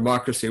different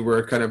democracy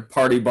where kind of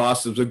party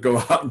bosses would go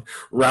out and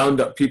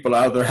round up people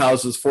out of their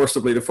houses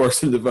forcibly to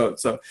force them to vote.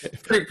 So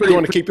if you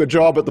want to keep your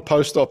job at the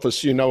post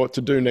office, you know what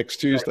to do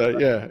next Tuesday.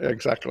 Right. Yeah,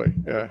 exactly.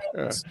 Yeah.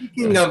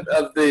 Speaking of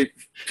the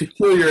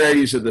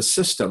peculiarities of the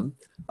system,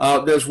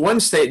 there's one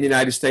state in the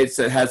United States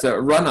that has a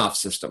runoff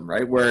system,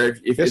 right? Where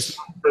if it's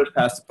not first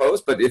past the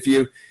post, but if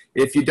you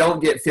don't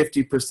get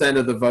 50%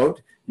 of the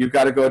vote, you've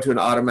got to go to an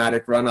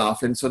automatic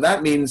runoff. And so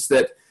that means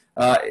that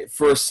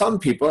for some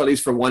people, at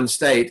least for one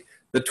state,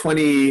 the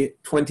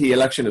 2020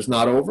 election is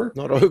not over.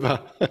 Not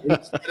over. In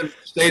the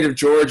state of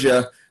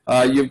Georgia,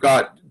 you've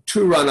got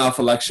 2 runoff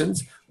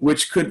elections,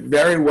 which could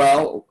very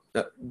well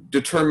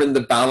determine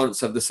the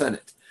balance of the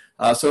Senate.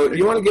 So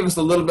you want to give us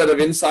a little bit of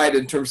insight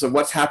in terms of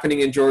what's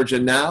happening in Georgia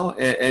now,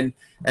 and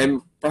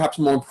perhaps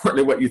more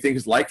importantly, what you think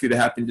is likely to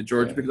happen to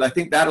Georgia, because I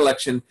think that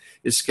election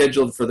is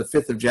scheduled for the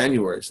 5th of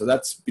January. So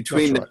that's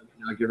between the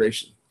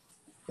inauguration.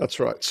 That's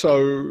right.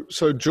 So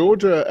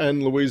Georgia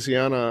and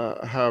Louisiana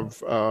have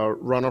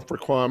runoff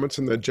requirements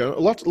in their general.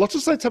 Lots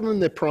of states have them in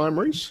their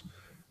primaries,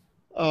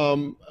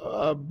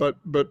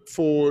 but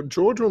for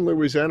Georgia and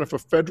Louisiana, for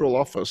federal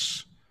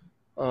office,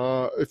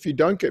 if you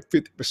don't get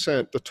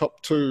 50%, the top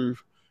 2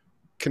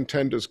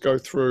 contenders go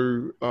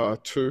through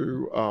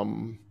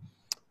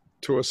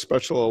to a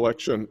special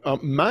election.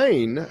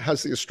 Maine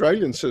has the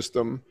Australian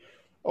system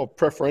of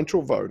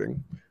preferential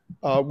voting,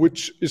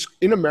 which is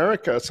in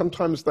America.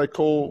 Sometimes they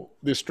call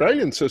the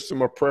Australian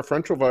system of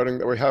preferential voting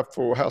that we have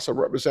for House of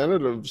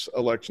Representatives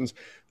elections.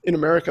 In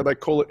America, they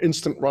call it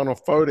instant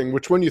runoff voting,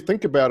 which when you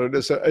think about it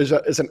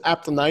is an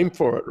apt name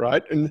for it,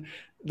 right? And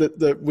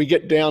we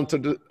get down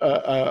to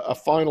a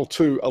final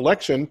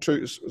election,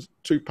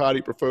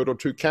 two-party preferred or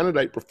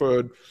two-candidate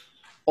preferred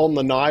on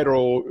the night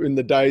or in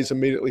the days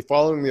immediately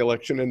following the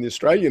election. In the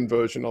Australian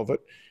version of it,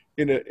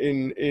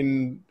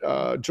 in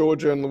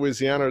Georgia and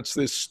Louisiana, it's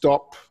this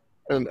stop,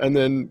 and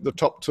then the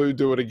top two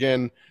do it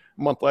again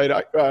a month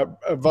later.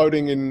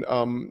 Voting in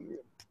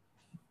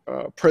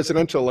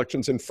presidential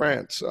elections in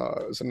France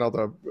is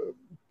another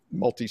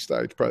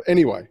multi-stage.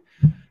 Anyway,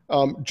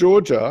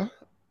 Georgia.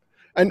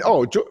 And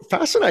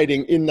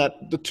fascinating in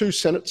that the two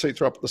Senate seats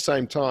are up at the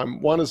same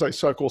time. One is a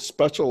so-called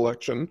special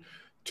election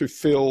to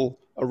fill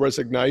a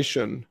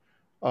resignation,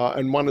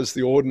 and one is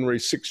the ordinary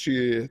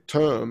 6-year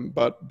term.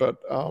 But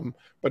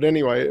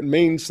anyway, it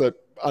means that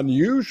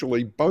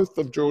unusually both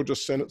of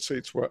Georgia's Senate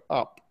seats were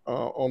up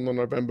on the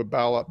November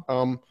ballot.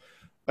 And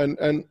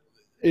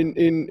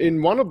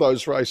in one of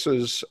those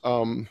races.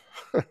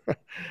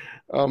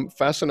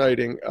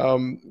 Fascinating.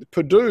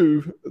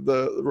 Perdue,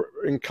 the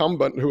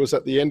incumbent who was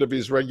at the end of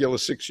his regular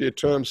 6-year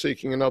term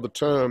seeking another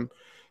term,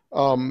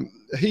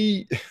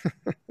 he's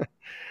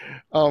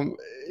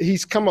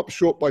come up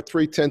short by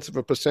 0.3 of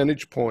a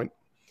percentage point,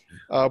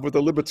 with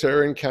the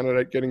Libertarian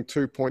candidate getting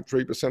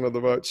 2.3% of the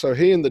vote. So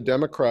he and the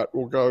Democrat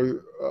will go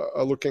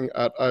looking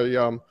at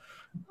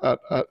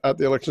at the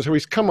election. So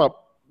he's come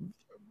up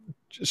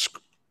just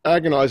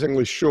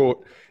agonizingly short.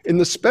 In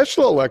the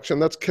special election,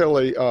 that's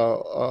Kelly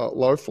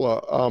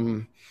Loeffler.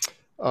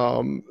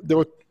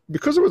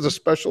 Because it was a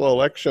special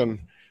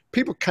election,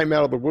 people came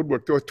out of the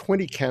woodwork. There were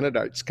 20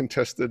 candidates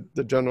contested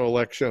the general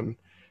election,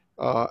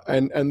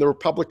 and the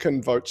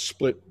Republican vote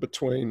split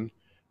between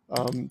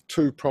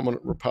two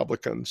prominent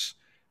Republicans.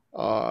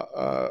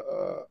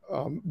 The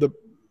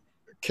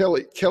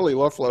Kelly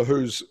Loeffler,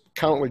 who's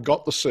currently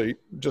got the seat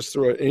just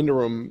through an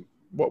interim,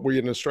 what we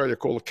in Australia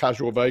call a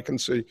casual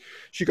vacancy,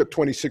 she got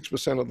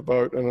 26% of the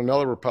vote, and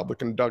another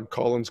Republican, Doug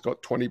Collins,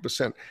 got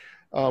 20%.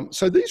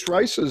 So these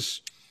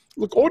races,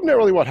 look,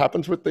 ordinarily what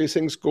happens with these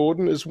things,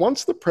 Gordon, is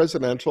once the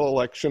presidential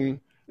election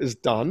is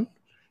done,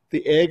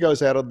 the air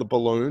goes out of the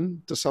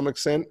balloon to some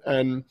extent,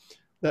 and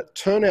that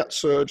turnout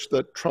surge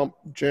that Trump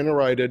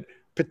generated,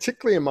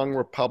 particularly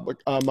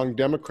among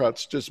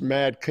Democrats, just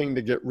mad keen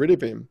to get rid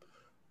of him,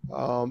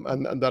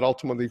 and that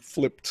ultimately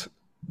flipped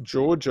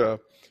Georgia.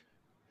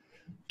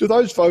 Do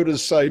those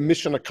voters say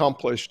mission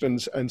accomplished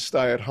and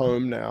stay at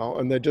home now,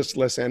 and they're just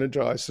less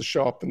energized to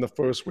show up in the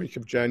first week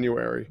of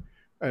January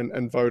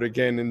and vote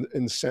again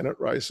in Senate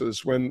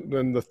races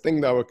when the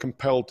thing they were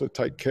compelled to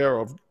take care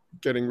of,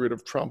 getting rid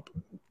of Trump,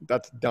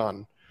 that's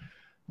done?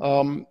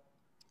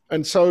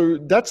 And so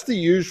that's the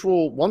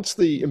usual, once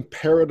the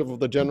imperative of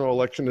the general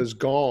election is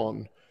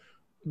gone,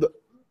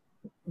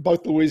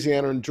 both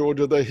Louisiana and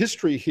Georgia, the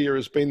history here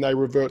has been they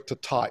revert to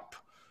type.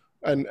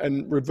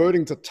 And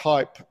reverting to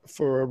type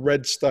for a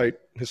red state,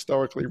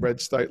 historically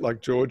red state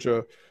like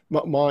Georgia,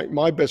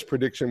 my best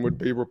prediction would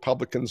be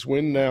Republicans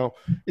win. Now,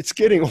 it's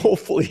getting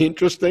awfully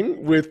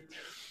interesting with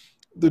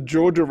the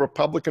Georgia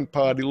Republican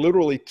Party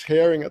literally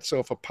tearing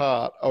itself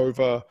apart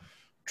over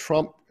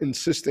Trump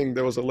insisting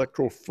there was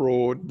electoral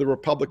fraud. The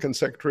Republican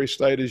Secretary of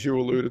State, as you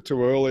alluded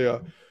to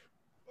earlier,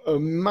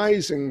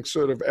 amazing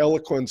sort of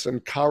eloquence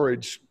and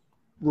courage,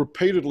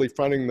 repeatedly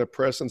fronting the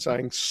press and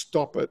saying,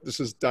 stop it, this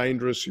is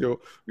dangerous, you're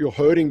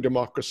hurting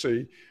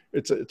democracy,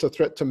 it's a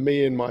threat to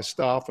me and my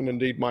staff and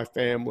indeed my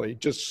family,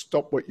 just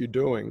stop what you're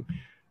doing.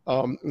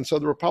 And so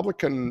the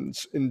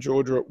Republicans in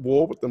Georgia are at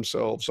war with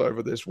themselves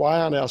over this.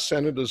 Why aren't our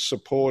senators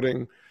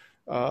supporting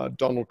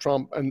Donald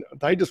Trump? And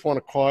they just want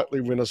to quietly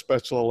win a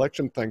special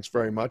election, thanks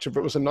very much. If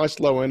it was a nice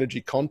low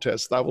energy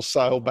contest, they will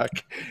sail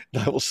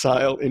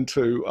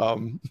into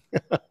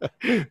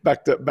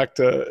back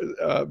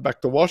to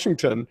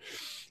Washington.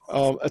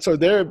 And so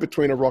they're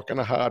between a rock and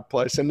a hard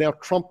place. And now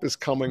Trump is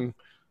coming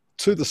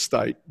to the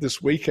state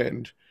this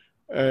weekend,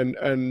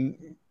 and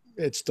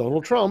it's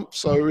Donald Trump.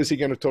 So is he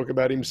going to talk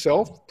about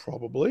himself?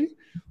 Probably.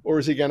 Or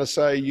is he going to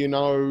say,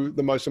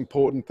 the most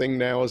important thing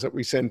now is that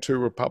we send 2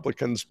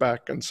 Republicans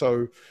back, and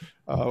so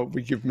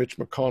we give Mitch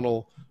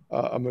McConnell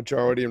a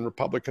majority and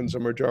Republicans a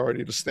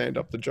majority to stand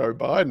up to Joe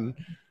Biden?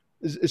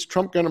 Is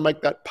Trump going to make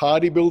that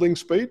party building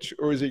speech,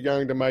 or is he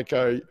going to make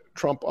a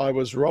Trump I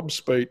was robbed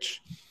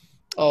speech?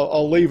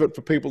 I'll leave it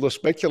for people to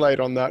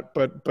speculate on that,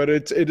 but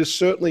it is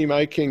certainly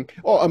making.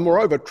 And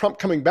moreover, Trump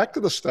coming back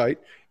to the state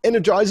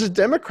energizes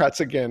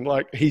Democrats again.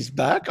 Like, he's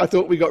back. I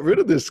thought we got rid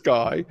of this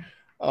guy.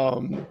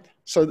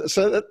 So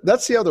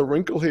that's the other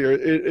wrinkle here.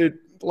 It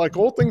like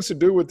all things to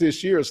do with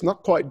this year, it's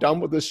not quite done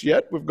with this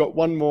yet. We've got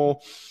one more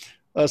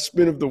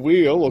spin of the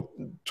wheel, or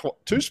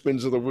 2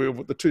 spins of the wheel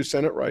with the 2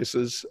 Senate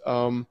races.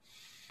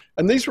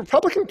 And these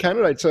Republican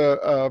candidates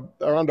are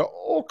under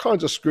all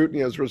kinds of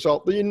scrutiny as a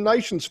result. The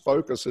nation's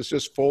focus has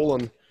just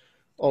fallen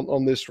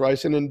on this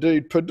race. And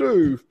indeed,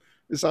 Perdue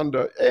is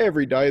under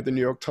every day. The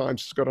New York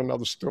Times has got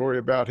another story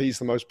about he's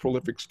the most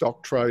prolific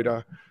stock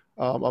trader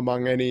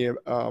among any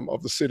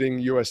of the sitting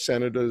US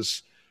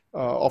senators,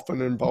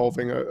 often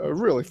involving a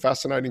really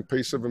fascinating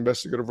piece of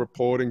investigative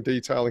reporting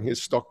detailing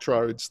his stock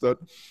trades that,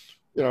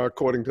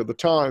 according to the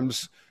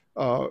Times,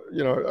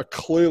 are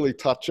clearly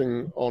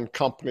touching on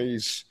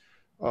companies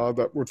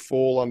that would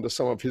fall under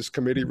some of his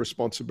committee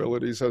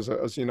responsibilities as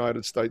a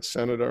United States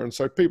senator. And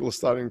so people are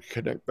starting to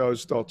connect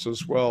those dots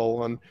as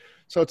well. And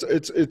so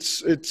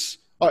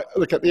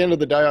look, at the end of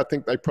the day, I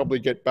think they probably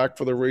get back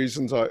for the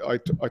reasons I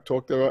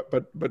talked about,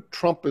 but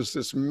Trump is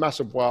this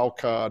massive wild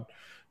card,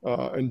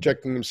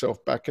 injecting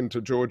himself back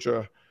into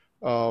Georgia,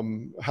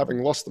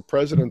 having lost the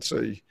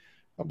presidency,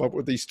 but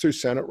with these two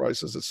Senate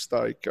races at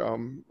stake,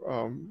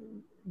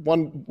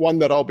 one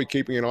that I'll be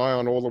keeping an eye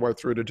on all the way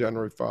through to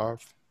January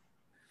 5th.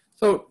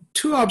 So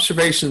two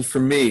observations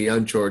from me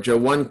on Georgia,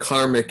 one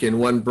karmic and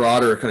one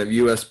broader kind of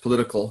U.S.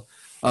 political.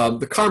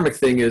 The karmic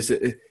thing is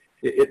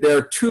there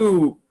are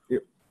two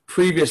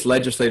previous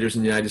legislators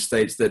in the United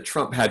States that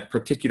Trump had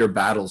particular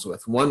battles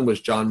with. One was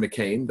John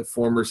McCain, the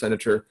former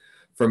senator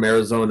from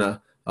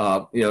Arizona,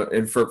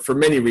 and for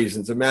many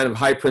reasons, a man of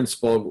high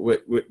principle,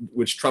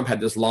 which Trump had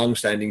this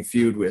long-standing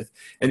feud with.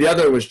 And the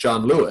other was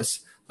John Lewis,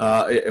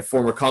 a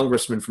former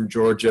congressman from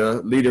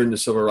Georgia, leader in the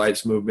civil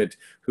rights movement,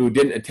 who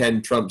didn't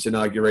attend Trump's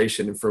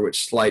inauguration and for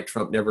which slight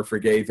Trump never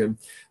forgave him.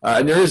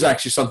 And there is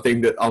actually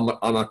something that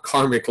on a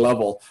karmic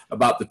level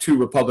about the two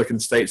Republican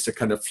states that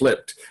kind of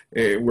flipped,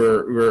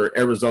 were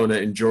Arizona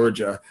and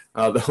Georgia,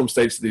 the home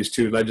states of these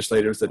two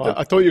legislators.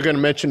 I thought you were going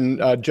to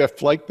mention Jeff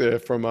Flake there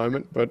for a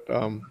moment, but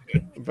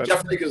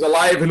Jeff Flake is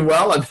alive and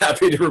well. I'm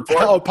happy to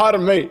report. Oh,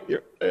 pardon me.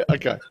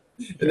 Okay.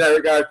 In that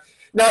regard.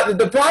 Now,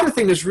 the broader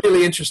thing is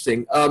really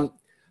interesting.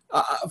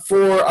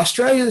 For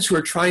Australians who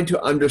are trying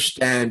to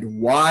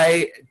understand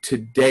why to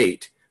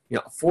date,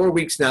 4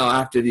 weeks now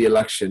after the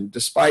election,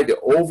 despite the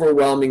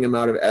overwhelming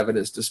amount of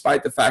evidence,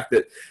 despite the fact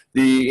that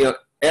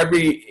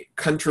every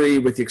country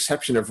with the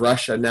exception of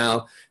Russia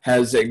now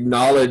has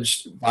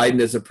acknowledged Biden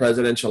as a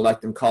presidential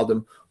elect and called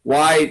him,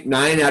 why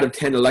 9 out of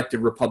 10 elected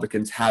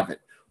Republicans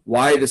haven't,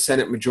 why the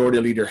Senate Majority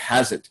Leader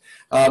hasn't.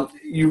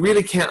 You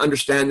really can't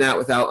understand that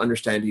without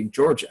understanding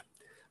Georgia,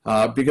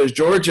 because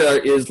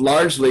Georgia is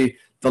largely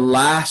the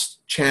last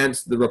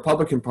chance the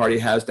Republican Party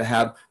has to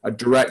have a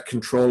direct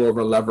control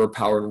over lever of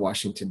power in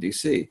Washington,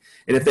 D.C.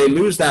 And if they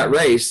lose that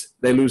race,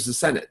 they lose the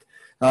Senate.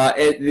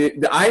 And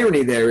the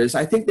irony there is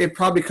I think they've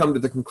probably come to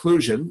the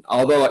conclusion,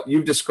 although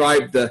you've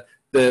described the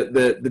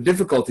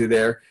difficulty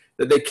there,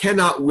 that they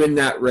cannot win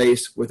that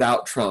race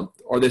without Trump,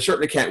 or they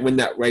certainly can't win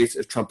that race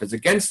if Trump is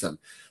against them.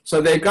 So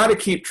they've got to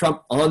keep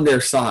Trump on their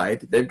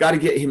side. They've got to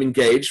get him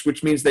engaged,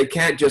 which means they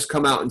can't just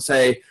come out and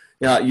say,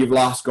 you've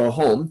lost, go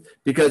home.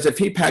 Because if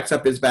he packs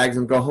up his bags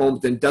and go home,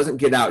 then doesn't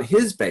get out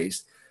his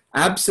base,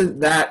 absent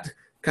that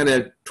kind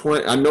of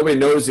 20, nobody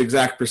knows the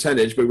exact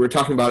percentage, but we were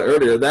talking about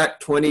earlier, that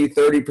 20,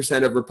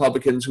 30% of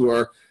Republicans who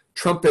are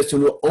Trumpists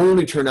and will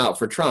only turn out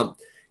for Trump,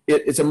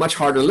 it's a much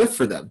harder lift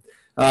for them.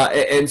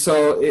 And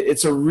so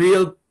it's a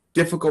real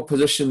difficult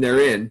position they're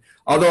in.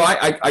 Although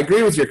I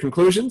agree with your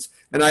conclusions,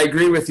 and I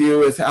agree with you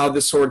with how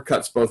this sword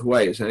cuts both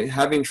ways. I mean,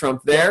 having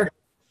Trump there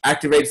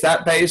activates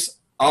that base,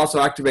 also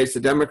activates the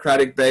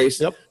Democratic base.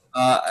 Yep.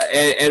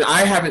 And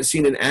I haven't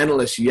seen an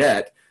analyst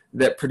yet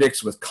that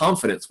predicts with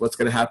confidence what's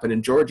going to happen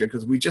in Georgia,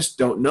 because we just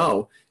don't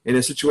know. In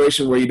a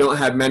situation where you don't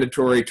have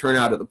mandatory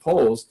turnout at the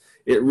polls,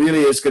 it really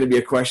is going to be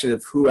a question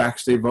of who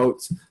actually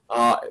votes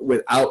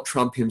without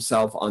Trump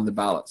himself on the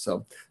ballot.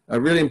 So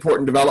a really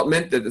important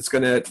development that it's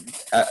going to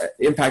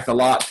impact a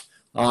lot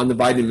on the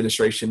Biden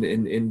administration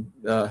in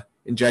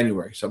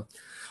January. So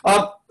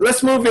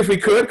let's move, if we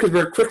could, because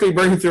we're quickly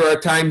burning through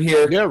our time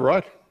here. Yeah,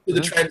 right. To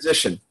the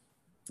transition.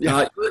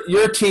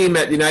 Your team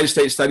at the United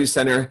States Studies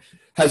Center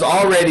has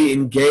already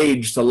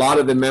engaged a lot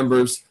of the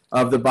members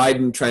of the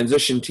Biden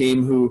transition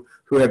team who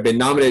have been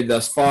nominated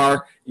thus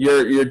far.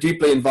 You're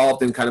deeply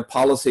involved in kind of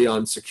policy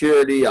on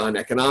security, on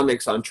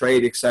economics, on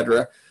trade, et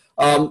cetera.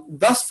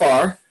 Thus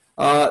far,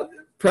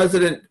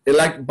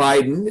 President-elect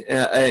Biden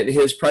and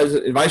his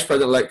Vice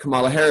President-elect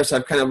Kamala Harris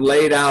have kind of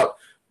laid out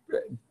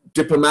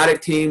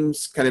diplomatic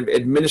teams, kind of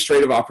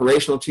administrative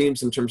operational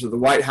teams in terms of the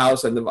White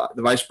House and the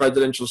vice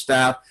presidential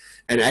staff,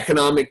 an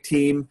economic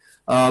team.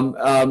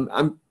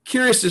 I'm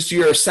curious as to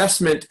your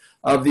assessment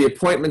of the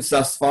appointments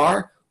thus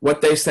far,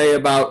 what they say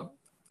about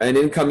an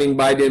incoming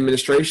Biden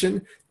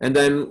administration, and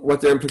then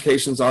what their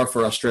implications are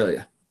for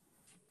Australia.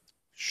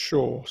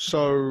 Sure.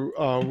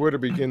 So where to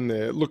begin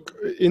there? Look,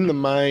 in the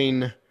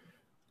main,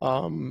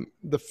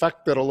 the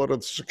fact that a lot of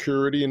the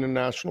security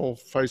international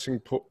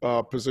facing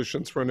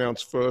positions were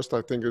announced first,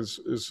 I think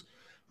is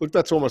look,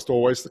 that's almost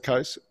always the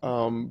case,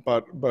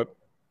 but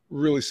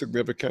really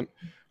significant.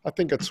 I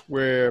think it's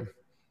where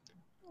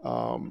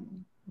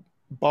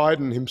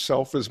Biden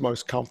himself is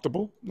most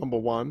comfortable, number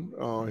one.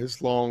 His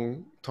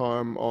long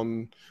time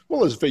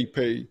as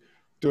VP,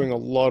 doing a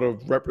lot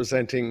of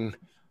representing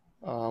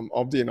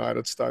of the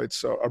United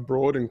States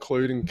abroad,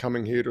 including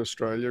coming here to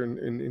Australia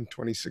in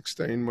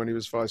 2016 when he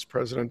was vice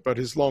president, but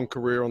his long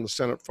career on the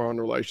Senate Foreign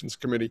Relations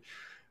Committee.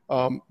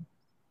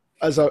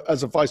 As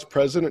a vice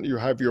president, you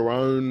have your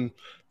own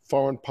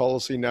foreign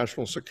policy,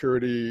 national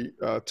security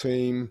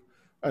team.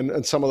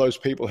 And some of those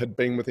people had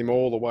been with him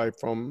all the way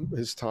from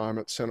his time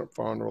at Senate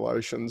Foreign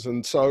Relations.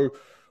 And so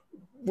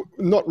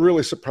not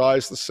really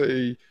surprised to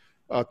see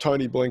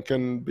Tony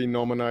Blinken be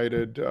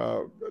nominated,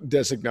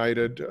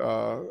 designated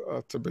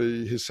to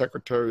be his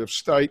Secretary of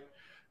State.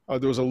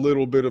 There was a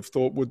little bit of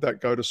thought, would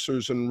that go to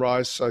Susan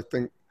Rice? I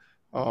think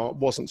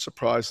wasn't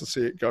surprised to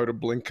see it go to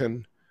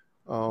Blinken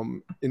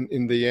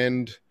in the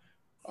end.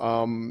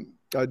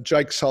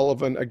 Jake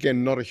Sullivan,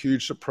 again, not a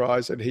huge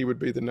surprise that he would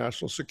be the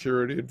National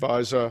Security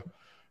Advisor.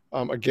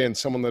 Again,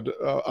 someone that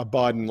a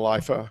Biden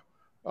lifer,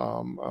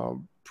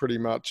 pretty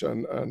much,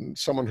 and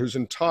someone whose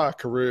entire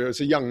career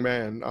as a young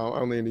man,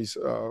 only in his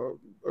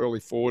early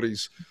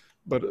 40s,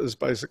 but is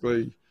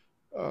basically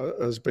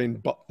has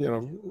been,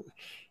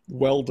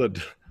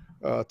 welded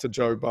to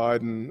Joe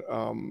Biden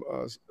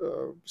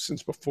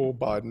since before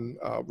Biden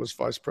was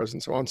vice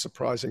president. So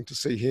unsurprising to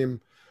see him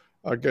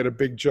get a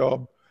big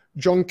job.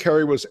 John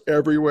Kerry was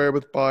everywhere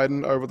with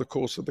Biden over the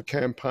course of the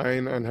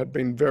campaign and had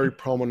been very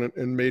prominent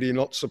in media.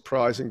 Not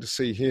surprising to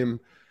see him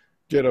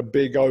get a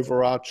big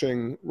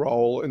overarching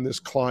role in this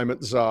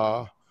climate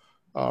czar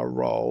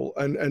role.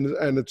 And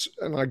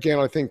again,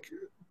 I think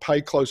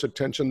pay close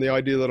attention. The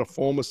idea that a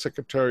former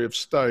Secretary of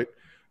State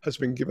has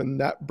been given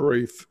that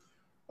brief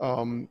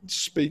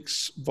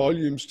speaks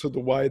volumes to the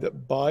way that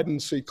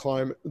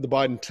the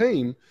Biden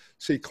team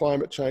see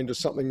climate change as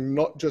something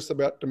not just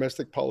about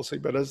domestic policy,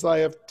 but as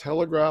they have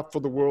telegraphed for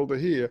the world to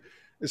hear,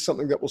 is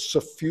something that will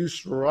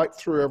suffuse right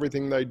through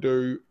everything they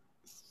do,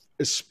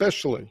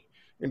 especially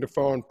into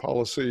foreign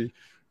policy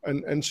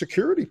and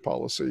security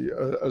policy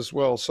as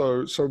well.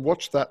 So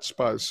watch that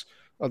space,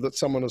 that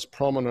someone as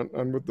prominent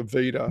and with the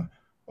vita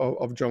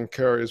of John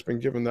Kerry has been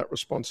given that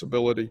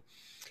responsibility.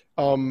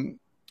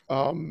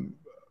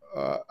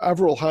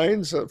 Avril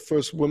Haines,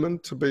 first woman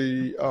to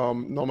be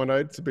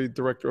nominated to be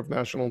Director of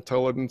National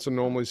Intelligence,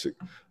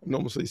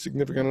 enormously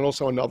significant, and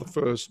also another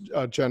first,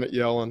 Janet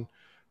Yellen,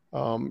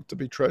 to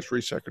be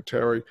Treasury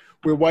Secretary.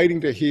 We're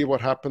waiting to hear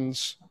what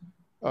happens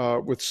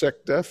with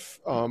SecDef,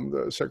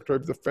 the Secretary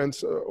of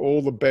Defense.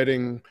 All the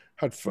betting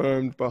had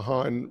firmed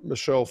behind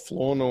Michelle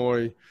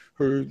Flournoy,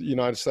 who the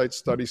United States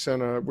Study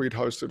Center, we'd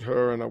hosted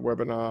her in a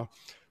webinar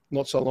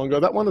not so long ago.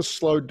 That one has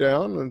slowed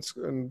down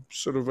and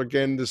sort of,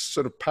 again, this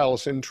sort of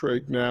palace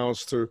intrigue now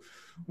as to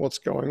what's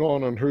going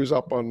on and who's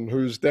up and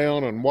who's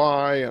down and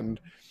why,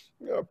 and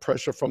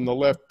pressure from the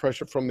left,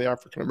 pressure from the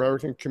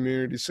African-American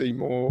community, see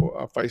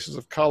more faces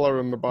of color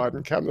in the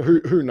Biden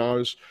cabinet. Who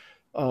knows?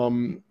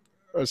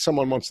 As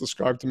someone once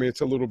described to me,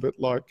 it's a little bit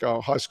like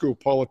high school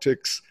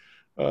politics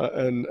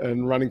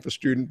and running for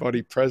student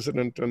body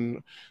president,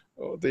 and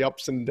the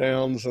ups and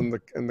downs and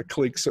the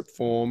cliques that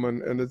form,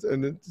 and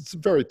it's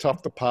very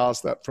tough to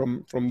pass that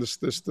from this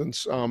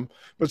distance.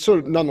 But sort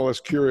of nonetheless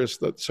curious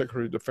that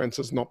Secretary of Defense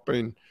has not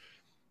been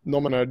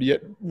nominated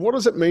yet. What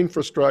does it mean for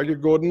Australia,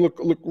 Gordon? Look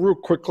real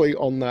quickly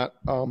on that.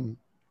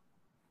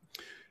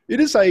 It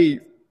is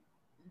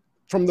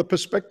from the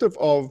perspective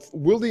of,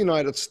 will the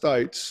United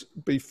States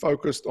be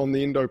focused on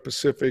the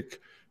Indo-Pacific,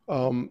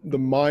 the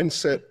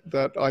mindset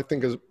that I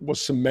think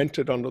was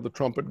cemented under the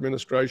Trump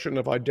administration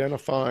of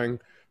identifying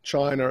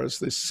China as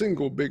the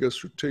single biggest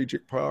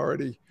strategic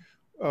priority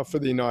for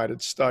the United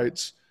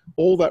States.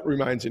 All that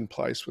remains in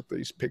place with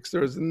these picks.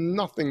 There is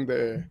nothing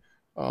there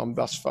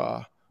thus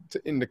far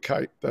to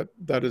indicate that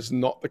that is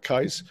not the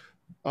case.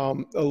 A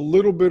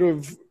little bit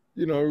of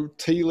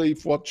tea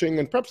leaf watching,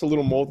 and perhaps a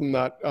little more than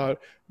that.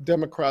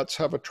 Democrats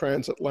have a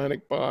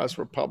transatlantic bias.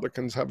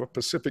 Republicans have a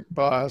Pacific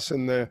bias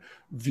in their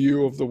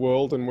view of the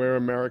world and where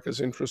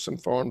America's interests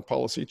and foreign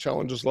policy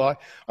challenges lie.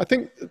 I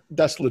think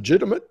that's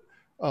legitimate.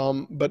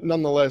 But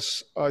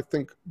nonetheless, I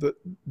think that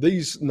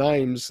these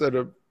names that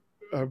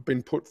have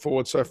been put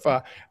forward so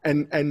far,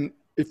 and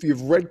if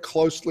you've read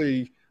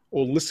closely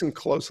or listened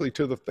closely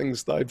to the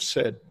things they've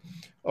said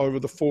over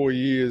the 4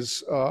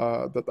 years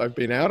that they've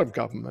been out of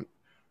government,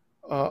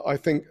 I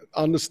think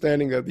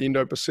understanding that the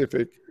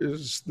Indo-Pacific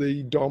is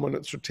the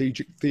dominant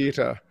strategic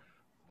theater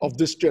of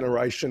this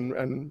generation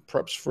and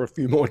perhaps for a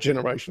few more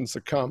generations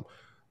to come,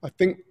 I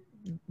think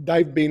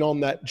they've been on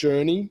that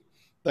journey.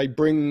 They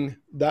bring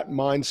that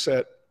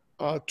mindset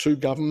to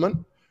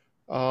government.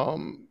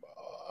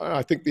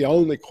 I think the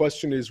only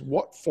question is,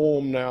 what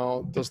form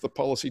now does the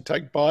policy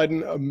take?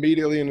 Biden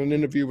immediately, in an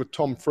interview with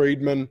Tom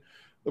Friedman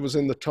that was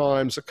in the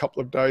Times a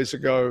couple of days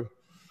ago,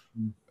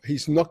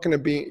 he's not going to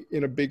be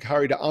in a big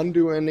hurry to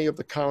undo any of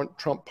the current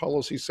Trump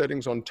policy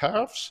settings on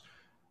tariffs.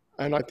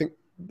 And I think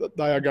that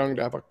they are going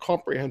to have a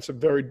comprehensive,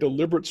 very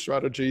deliberate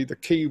strategy, the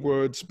key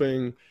words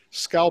being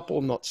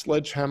scalpel, not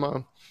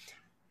sledgehammer,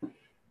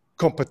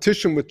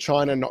 competition with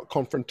China, not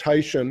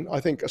confrontation.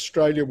 I think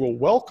Australia will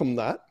welcome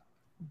that,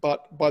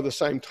 but by the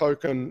same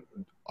token,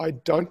 I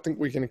don't think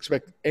we can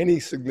expect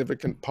any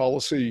significant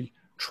policy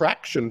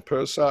traction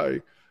per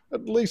se,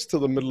 at least to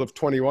the middle of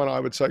 21, I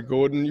would say.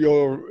 Gordon,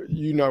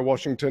 you know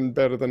Washington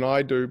better than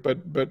I do,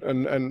 but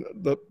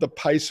the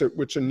pace at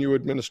which a new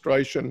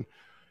administration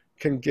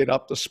can get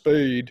up to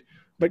speed.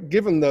 But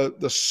given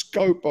the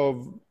scope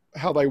of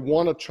how they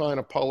want a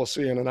China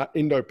policy and an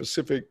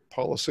Indo-Pacific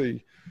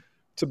policy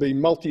to be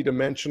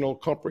multidimensional,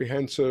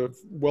 comprehensive,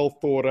 well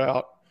thought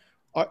out.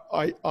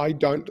 I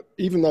don't,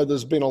 even though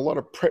there's been a lot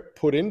of prep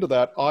put into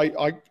that,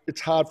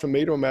 it's hard for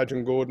me to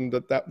imagine, Gordon,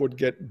 that would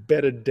get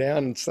bedded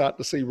down and start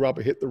to see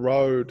rubber hit the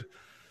road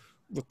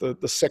with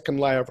the second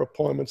layer of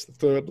appointments, the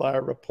third layer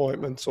of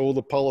appointments, all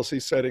the policy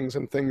settings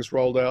and things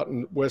rolled out,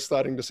 and we're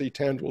starting to see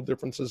tangible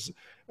differences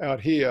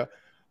out here.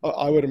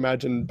 I would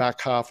imagine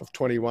back half of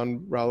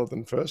 21 rather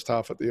than first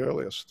half at the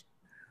earliest.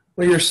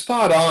 Well, you're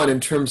spot on in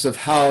terms of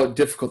how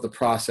difficult the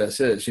process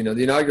is. You know,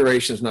 the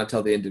inauguration is not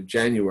till the end of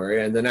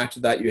January, and then after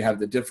that, you have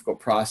the difficult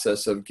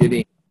process of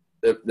getting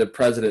the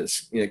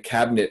president's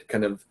cabinet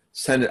kind of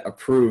Senate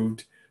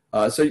approved.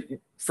 So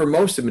for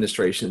most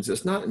administrations,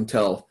 it's not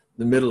until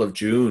the middle of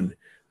June,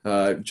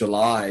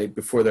 July,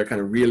 before they're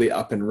kind of really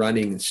up and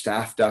running and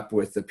staffed up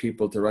with the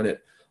people to run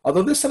it.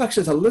 Although this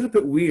election is a little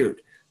bit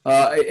weird.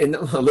 And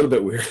a little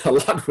bit weird, a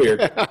lot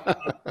weird.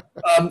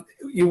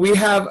 We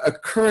have a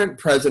current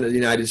president of the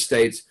United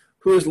States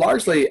who has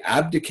largely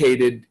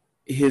abdicated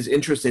his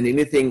interest in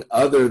anything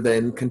other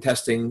than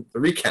contesting the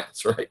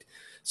recounts, right?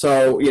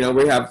 So,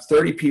 we have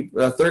 30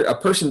 people, a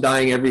person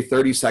dying every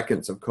 30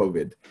 seconds of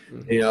COVID.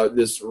 Mm-hmm.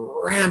 This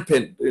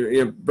rampant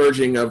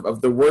burgeoning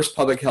of the worst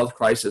public health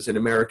crisis in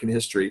American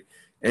history,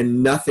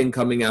 and nothing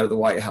coming out of the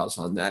White House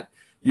on that.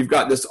 You've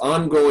got this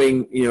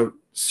ongoing,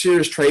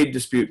 serious trade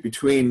dispute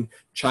between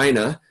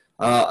China,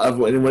 and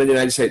one of the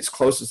United States'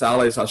 closest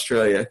allies,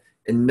 Australia,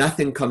 and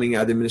nothing coming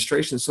out of the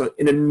administration. So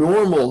in a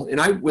normal, and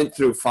I went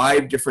through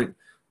 5 different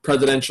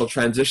presidential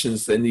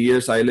transitions in the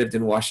years I lived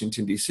in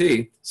Washington,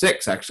 D.C.,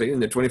 6 actually, in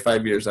the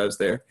 25 years I was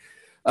there.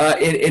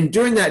 And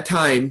during that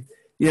time,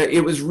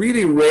 it was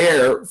really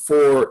rare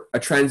for a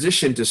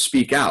transition to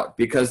speak out,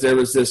 because there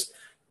was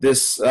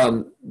this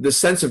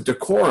sense of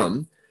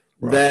decorum,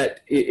 right,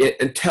 that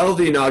until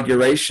the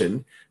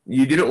inauguration,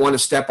 you didn't want to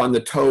step on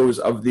the toes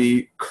of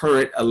the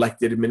current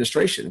elected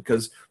administration,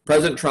 because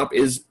President Trump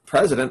is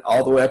president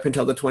all the way up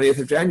until the 20th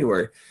of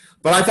January.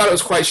 But I thought it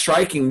was quite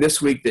striking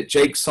this week that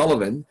Jake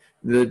Sullivan,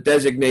 the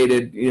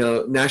designated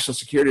national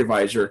security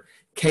advisor,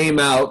 came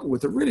out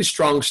with a really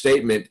strong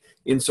statement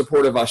in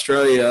support of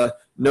Australia,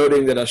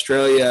 noting that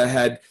Australia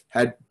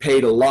had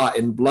paid a lot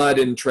in blood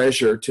and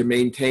treasure to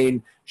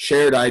maintain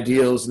shared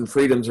ideals and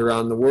freedoms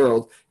around the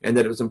world, and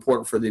that it was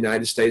important for the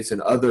United States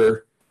and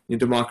other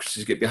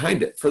democracies get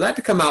behind it. For that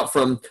to come out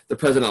from the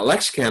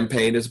president-elect's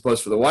campaign as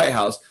opposed to the White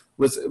House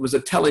was a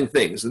telling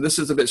thing. So this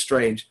is a bit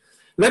strange.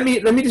 Let me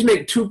just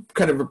make 2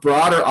 kind of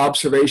broader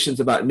observations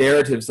about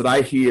narratives that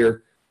I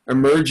hear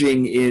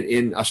emerging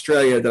in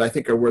Australia that I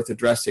think are worth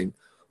addressing.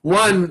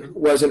 One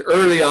was an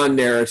early on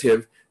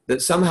narrative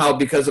that somehow,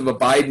 because of a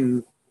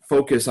Biden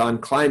focus on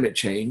climate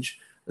change,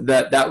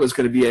 that was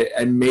going to be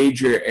a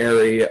major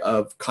area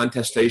of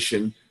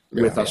contestation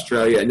with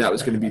Australia, and that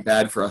was going to be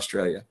bad for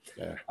Australia.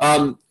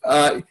 Yeah.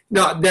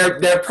 No,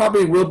 there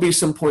probably will be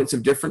some points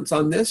of difference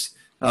on this,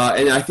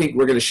 and I think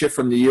we're going to shift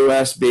from the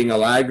U.S. being a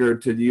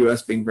laggard to the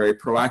U.S. being very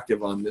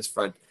proactive on this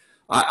front.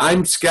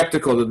 I'm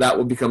skeptical that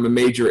will become a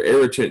major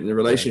irritant in the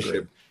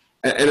relationship.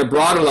 At a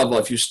broader level,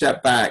 if you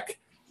step back,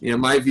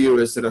 my view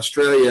is that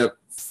Australia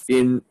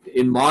in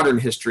modern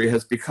history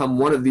has become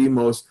one of the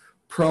most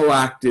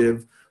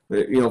proactive,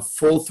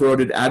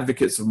 full-throated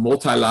advocates of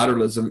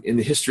multilateralism in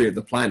the history of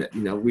the planet.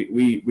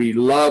 We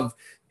love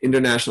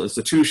international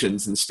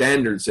institutions and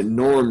standards and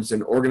norms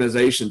and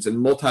organizations and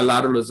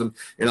multilateralism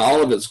in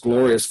all of its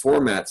glorious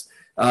formats.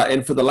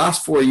 And for the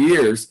last 4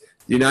 years,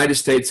 the United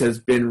States has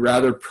been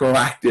rather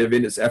proactive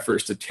in its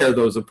efforts to tear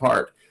those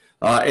apart.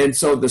 And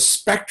so the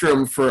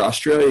spectrum for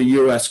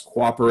Australia-U.S.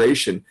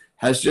 cooperation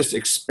has just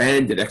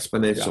expanded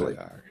exponentially.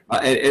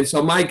 And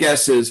so my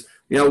guess is,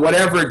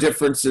 whatever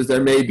differences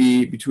there may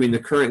be between the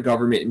current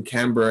government in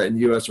Canberra and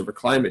the U.S. over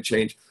climate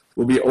change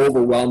will be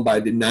overwhelmed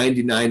by the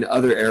 99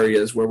 other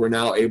areas where we're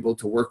now able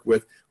to work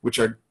with, which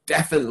are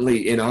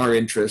definitely in our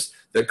interest,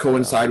 that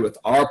coincide with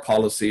our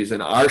policies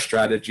and our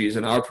strategies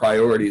and our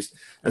priorities.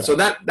 And so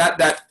that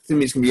to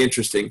me is going to be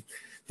interesting.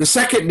 The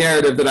second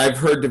narrative that I've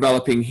heard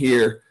developing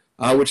here,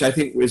 which I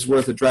think is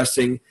worth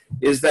addressing,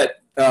 is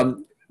that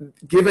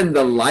given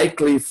the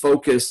likely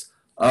focus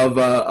of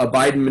a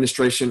Biden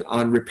administration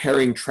on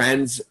repairing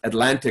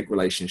transatlantic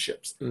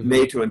relationships, mm-hmm.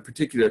 NATO in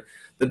particular,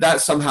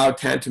 that's somehow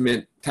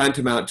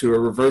tantamount to a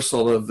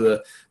reversal of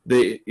the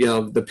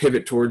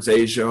pivot towards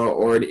Asia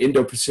or an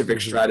Indo-Pacific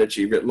mm-hmm.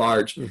 strategy writ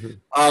large. Mm-hmm.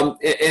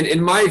 And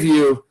in my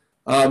view,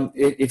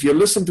 if you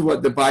listen to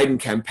what the Biden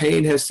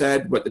campaign has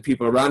said, what the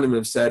people around him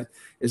have said,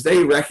 is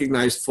they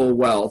recognize full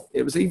well.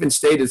 It was even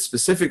stated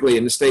specifically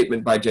in the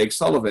statement by Jake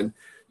Sullivan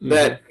mm-hmm.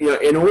 that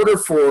in order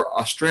for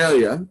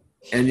Australia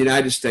and the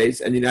United States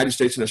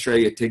and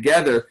Australia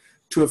together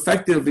to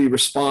effectively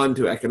respond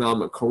to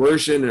economic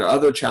coercion or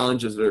other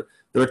challenges that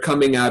are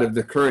coming out of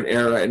the current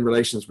era in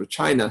relations with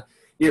China,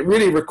 it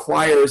really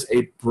requires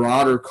a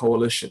broader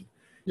coalition.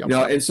 Yep.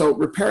 And so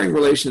repairing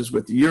relations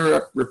with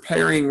Europe,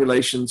 repairing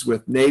relations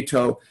with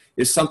NATO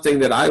is something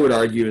that I would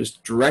argue is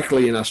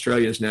directly in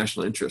Australia's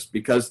national interest,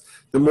 because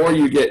the more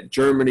you get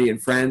Germany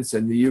and France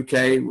and the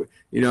UK,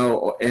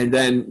 and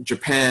then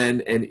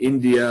Japan and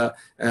India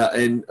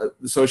and the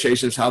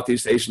Association of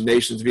Southeast Asian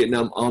Nations,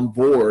 Vietnam on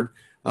board,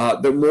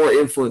 the more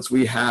influence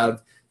we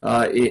have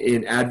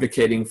in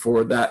advocating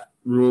for that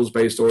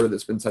rules-based order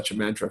that's been such a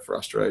mantra for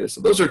Australia. So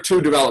those are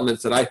two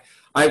developments that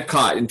I've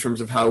caught in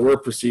terms of how we're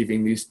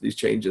perceiving these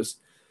changes.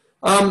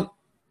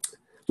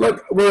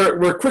 Look,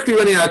 we're quickly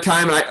running out of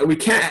time, and we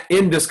can't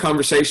end this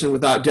conversation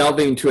without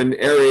delving into an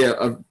area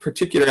of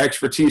particular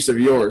expertise of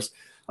yours.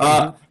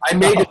 I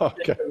made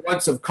it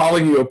once of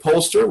calling you a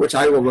pollster, which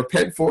I will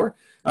repent for.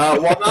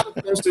 While not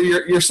a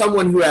pollster, you're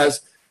someone who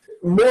has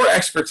more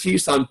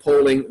expertise on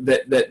polling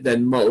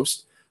than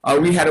most.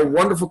 We had a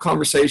wonderful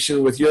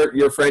conversation with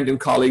your friend and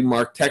colleague,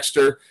 Mark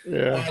Textor.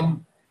 Yeah.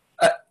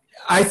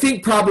 I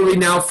think probably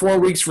now 4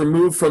 weeks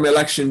removed from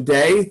election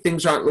day,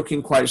 things aren't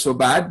looking quite so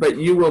bad, but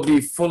you will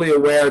be fully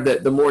aware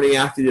that the morning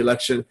after the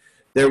election,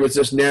 there was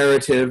this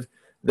narrative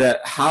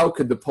that how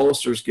could the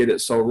pollsters get it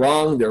so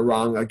wrong? They're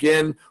wrong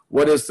again.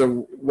 What is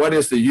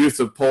the use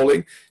of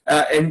polling?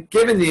 And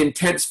given the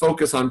intense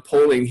focus on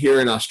polling here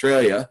in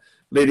Australia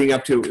leading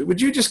up to,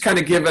 would you just kind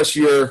of give us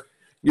your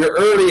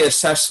early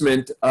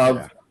assessment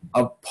of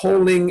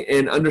polling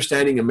and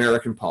understanding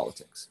American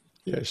politics?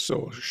 Yeah,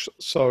 so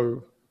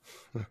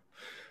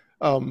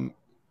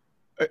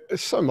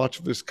so much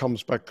of this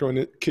comes back to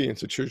a key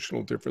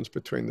institutional difference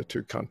between the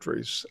two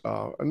countries,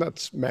 and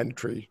that's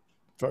mandatory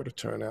voter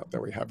turnout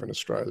that we have in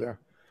Australia.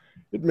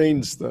 It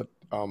means that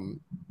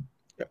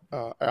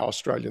our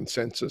Australian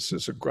census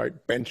is a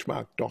great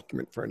benchmark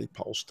document for any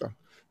pollster,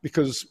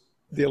 because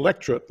the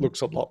electorate looks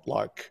a lot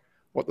like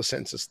what the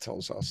census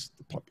tells us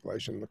the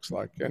population looks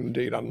like. And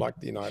indeed, unlike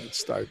the United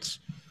States,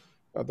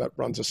 that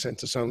runs a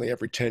census only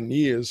every 10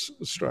 years,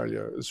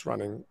 Australia is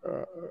running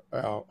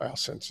our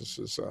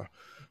censuses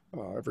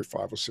every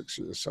 5 or 6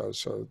 years.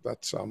 So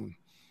that's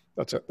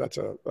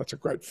a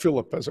great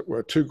fillip, as it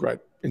were, two great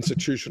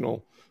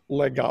institutional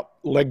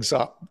legs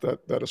up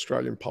that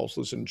Australian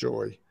pollsters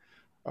enjoy.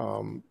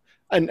 And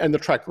the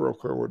track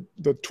record,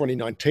 the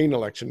 2019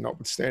 election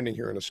notwithstanding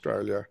here in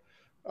Australia,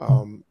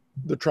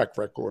 the track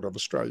record of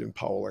Australian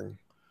polling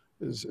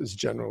is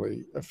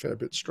generally a fair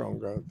bit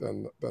stronger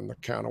than the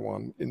counter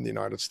one in the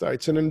United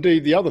States. And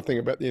indeed, the other thing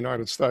about the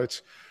United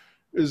States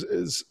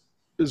is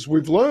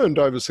we've learned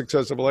over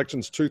successive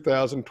elections,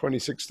 2000,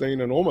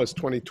 2016, and almost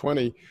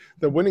 2020,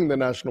 that winning the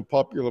national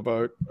popular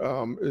vote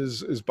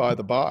is by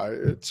the by.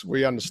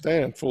 We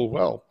understand full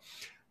well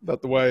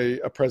that the way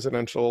a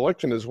presidential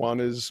election is won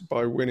is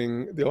by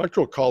winning the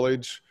Electoral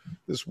College,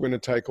 this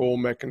winner-take-all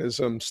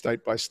mechanism,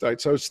 state by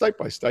state. So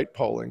state-by-state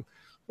polling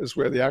is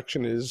where the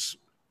action is,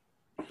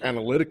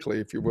 analytically,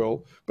 if you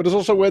will, but it's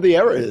also where the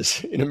error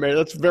is in America.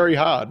 That's very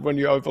hard when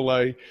you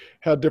overlay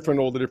how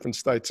different all the different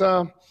states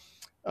are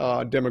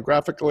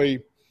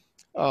demographically.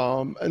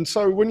 And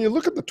so when you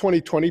look at the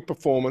 2020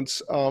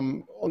 performance,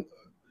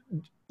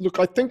 look,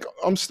 I think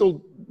I'm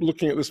still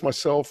looking at this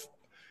myself.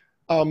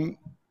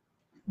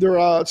 There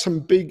are some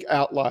big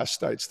outlier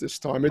states this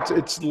time.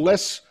 It's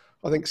less,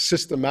 I think,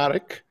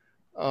 systematic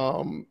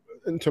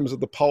in terms of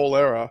the poll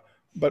error,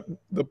 but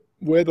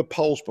where the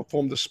polls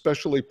performed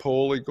especially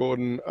poorly,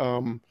 Gordon,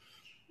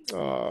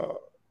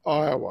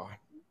 Iowa,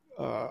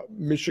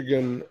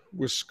 Michigan,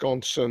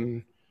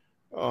 Wisconsin,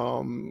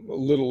 a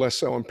little less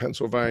so in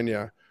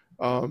Pennsylvania.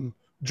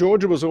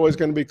 Georgia was always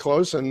going to be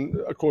close, and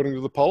according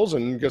to the polls,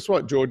 and guess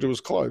what? Georgia was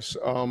close.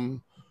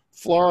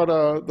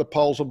 Florida, the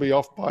polls will be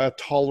off by a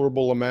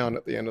tolerable amount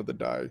at the end of the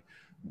day.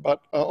 But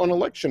on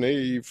election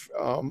eve,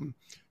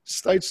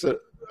 states that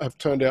have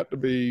turned out to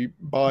be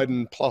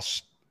Biden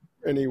plus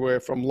anywhere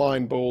from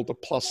line ball to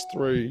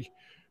 +3,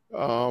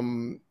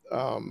 some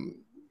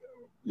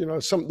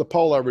the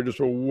poll averages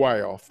were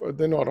way off.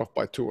 They're not off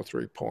by 2 or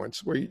 3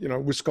 points.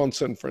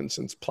 Wisconsin, for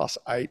instance,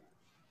 +8.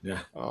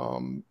 Yeah.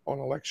 On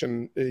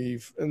election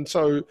eve, and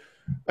so,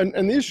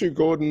 and the issue,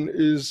 Gordon,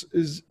 is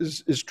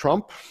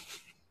Trump,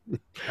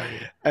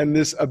 and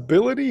this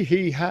ability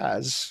he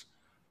has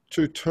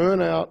to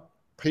turn out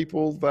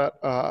people that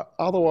are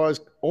otherwise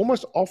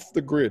almost off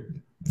the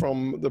grid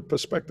from the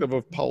perspective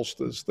of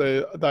pollsters.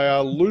 They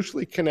are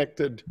loosely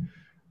connected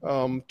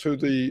to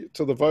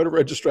the voter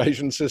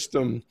registration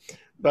system.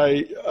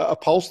 A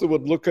pollster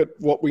would look at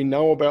what we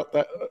know about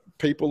that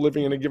people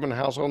living in a given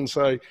household and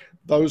say,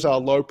 those are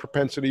low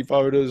propensity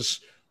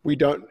voters. We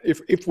don't,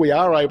 if we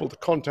are able to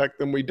contact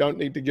them, we don't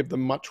need to give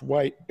them much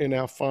weight in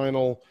our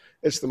final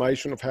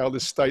estimation of how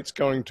this state's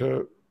going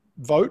to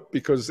vote,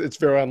 because it's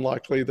very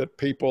unlikely that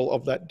people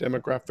of that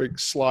demographic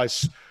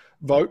slice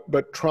vote.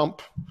 But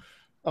Trump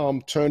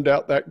turned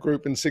out that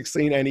group in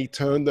 2016, and he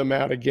turned them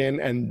out again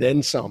and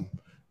then some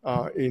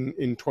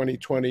in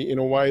 2020 in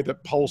a way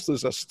that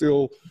pollsters are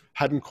still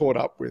hadn't caught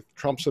up with.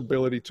 Trump's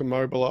ability to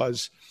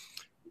mobilize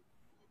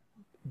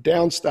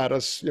down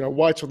status,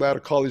 whites without a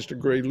college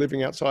degree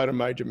living outside a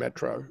major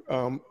metro,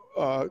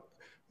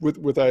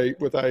 with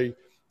a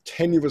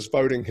tenuous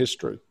voting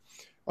history.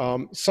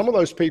 Some of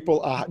those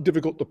people are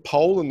difficult to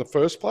poll in the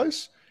first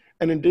place.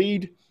 And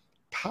indeed,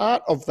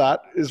 part of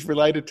that is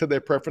related to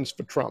their preference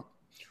for Trump.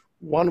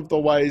 One of the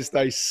ways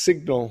they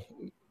signal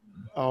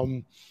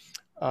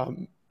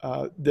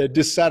their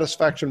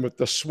dissatisfaction with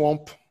the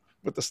swamp,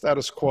 with the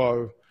status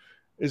quo,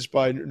 is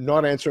by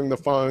not answering the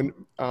phone,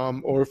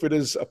 or if it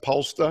is a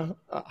pollster,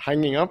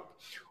 hanging up,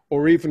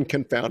 or even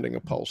confounding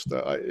a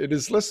pollster. It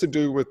is less to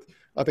do with,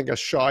 I think, a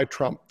shy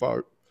Trump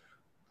vote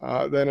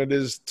than it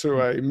is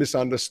to a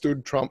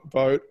misunderstood Trump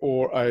vote,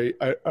 or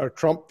a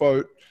Trump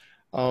vote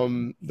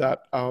that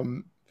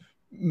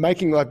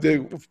making like the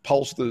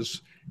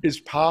pollsters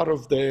is part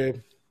of their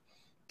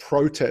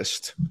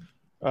protest,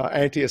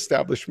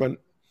 anti-establishment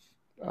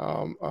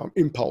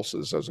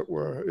impulses, as it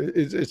were.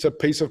 It's a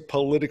piece of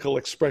political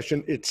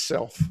expression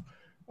itself.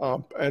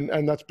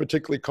 And that's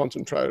particularly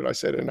concentrated, I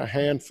said, in a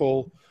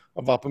handful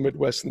of upper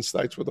Midwestern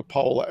states where the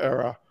poll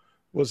error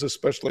was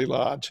especially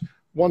large.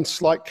 One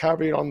slight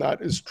caveat on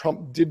that is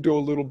Trump did do a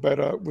little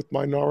better with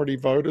minority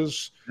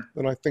voters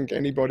than I think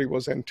anybody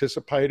was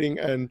anticipating.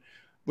 And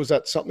was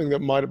that something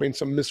that might have been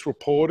some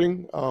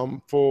misreporting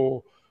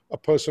for a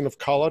person of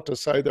color to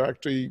say they're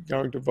actually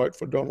going to vote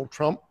for Donald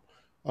Trump?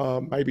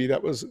 Maybe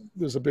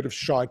there's a bit of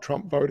shy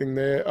Trump voting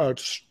there,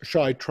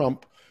 shy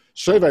Trump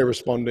survey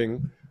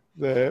responding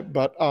there.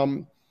 But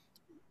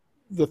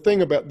the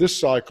thing about this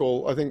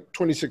cycle, I think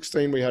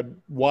 2016 we had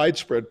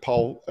widespread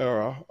poll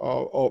error,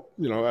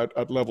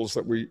 at levels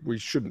that we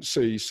shouldn't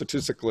see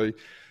statistically.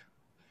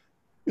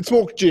 It's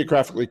more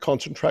geographically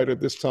concentrated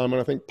this time,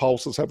 and I think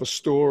pollsters have a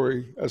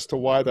story as to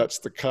why that's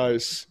the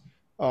case.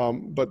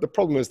 But the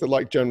problem is they're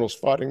like generals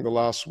fighting the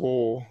last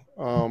war.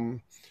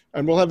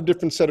 And we'll have a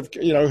different set of,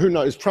 who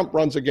knows, Trump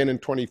runs again in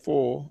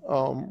 24,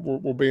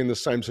 we'll be in the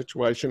same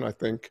situation, I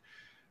think.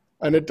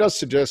 And it does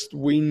suggest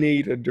we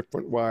need a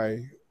different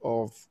way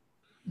of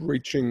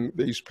reaching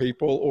these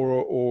people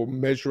or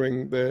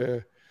measuring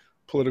their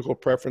political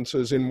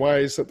preferences in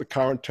ways that the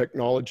current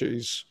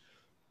technologies,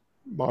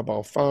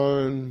 mobile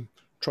phone,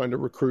 trying to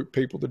recruit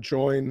people to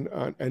join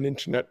an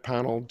internet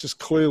panel, just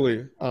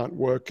clearly aren't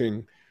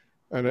working.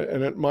 And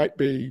it might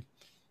be,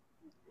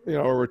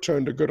 a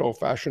return to good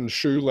old-fashioned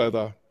shoe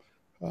leather,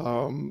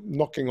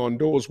 knocking on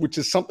doors, which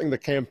is something the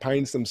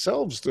campaigns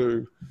themselves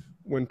do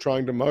when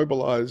trying to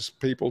mobilize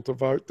people to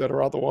vote that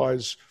are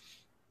otherwise,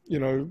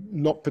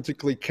 not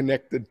particularly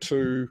connected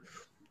to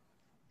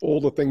all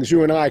the things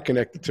you and I are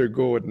connected to,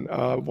 Gordon.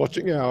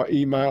 Watching our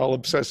email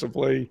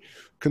obsessively,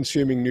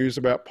 consuming news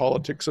about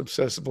politics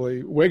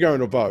obsessively. We're going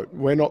to vote.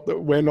 We're not the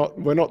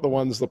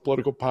ones the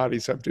political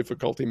parties have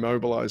difficulty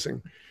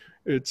mobilizing.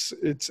 It's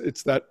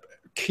that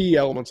key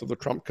elements of the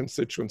Trump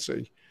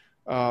constituency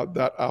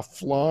that are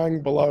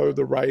flying below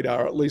the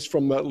radar, at least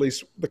from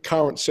the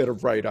current set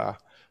of radar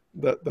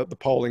that the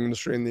polling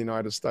industry in the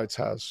United States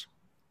has.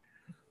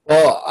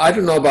 Well, I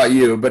don't know about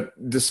you,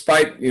 but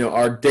despite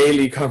our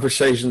daily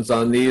conversations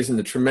on these and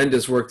the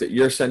tremendous work that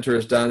your center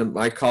has done and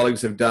my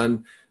colleagues have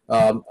done,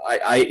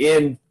 I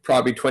end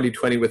probably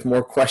 2020 with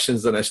more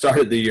questions than I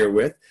started the year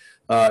with.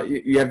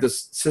 You have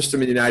this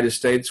system in the United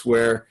States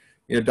where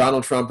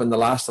Donald Trump in the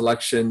last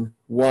election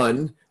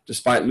won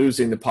despite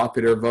losing the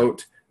popular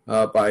vote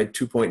by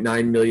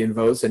 2.9 million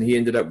votes, and he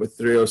ended up with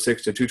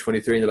 306 to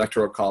 223 in the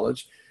Electoral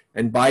College.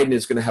 And Biden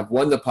is going to have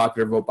won the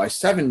popular vote by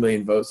 7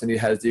 million votes, and he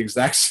has the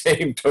exact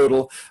same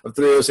total of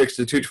 306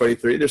 to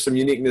 223. There's some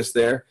uniqueness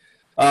there.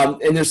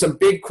 And there's some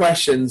big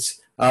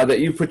questions that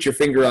you put your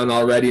finger on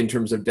already in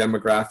terms of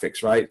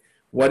demographics, right?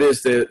 What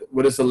is the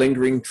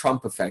lingering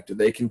Trump effect? Do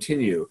they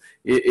continue?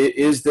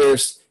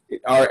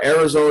 Are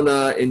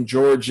Arizona and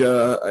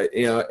Georgia,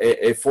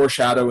 a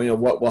foreshadowing of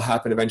what will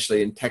happen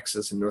eventually in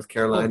Texas and North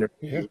Carolina,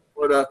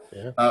 Florida,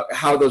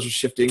 how those are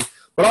shifting?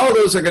 But all of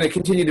those are going to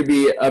continue to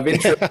be of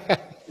interest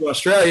to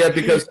Australia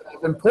because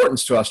of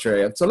importance to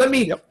Australia. So let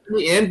me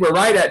end. We're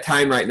right at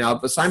time right now,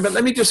 but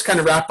let me just kind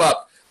of wrap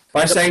up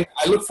by saying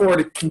I look forward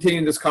to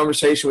continuing this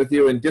conversation with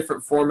you in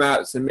different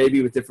formats and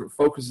maybe with different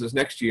focuses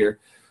next year.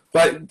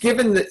 But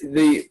given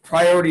the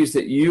priorities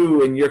that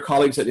you and your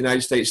colleagues at the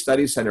United States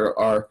Study Center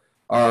are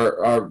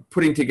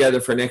putting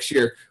together for next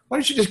year, why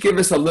don't you just give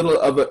us a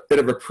bit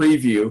of a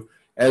preview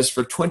as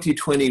for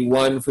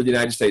 2021 for the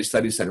United States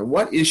Study Center?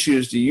 What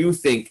issues do you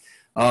think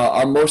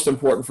are most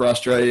important for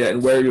Australia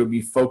and where you'll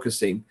be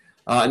focusing?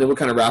 And then we'll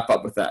kind of wrap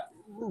up with that.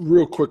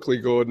 Real quickly,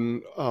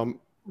 Gordon,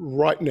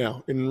 right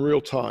now, in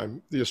real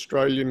time, the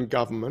Australian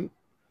government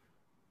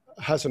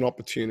has an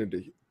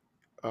opportunity.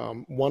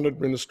 One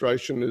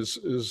administration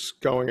is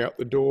going out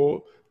the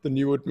door. The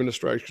new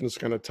administration is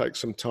going to take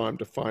some time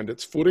to find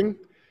its footing.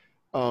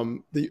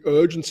 The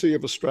urgency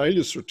of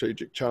Australia's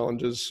strategic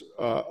challenges,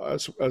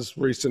 as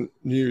recent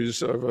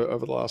news over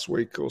the last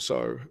week or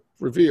so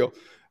reveal,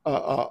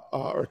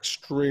 are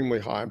extremely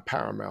high and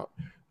paramount.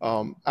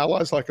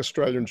 Allies like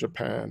Australia and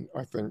Japan,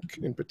 I think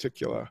in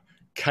particular,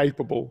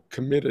 capable,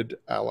 committed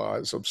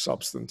allies of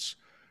substance,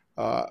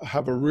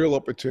 have a real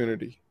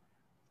opportunity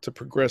to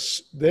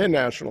progress their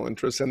national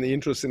interests and the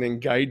interest in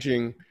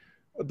engaging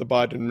the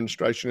Biden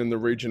administration in the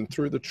region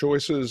through the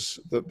choices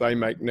that they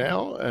make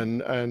now.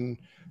 And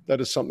that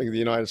is something the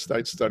United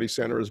States Study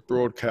Centre is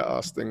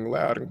broadcasting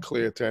loud and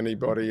clear to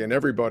anybody and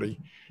everybody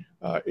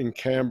in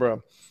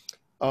Canberra.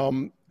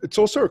 It's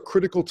also a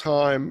critical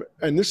time,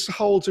 and this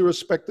holds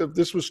irrespective.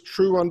 This was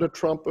true under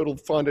Trump. It'll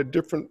find a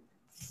different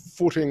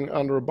footing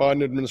under a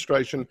Biden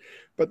administration.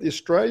 But the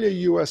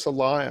Australia-US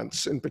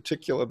alliance in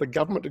particular, the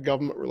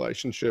government-to-government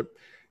relationship,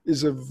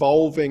 is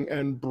evolving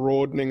and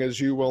broadening, as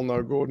you well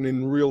know, Gordon,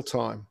 in real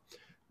time.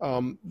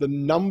 The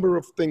number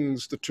of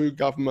things the two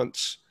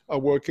governments are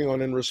working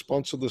on in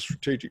response to the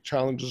strategic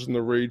challenges in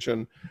the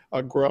region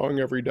are growing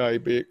every day,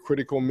 be it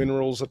critical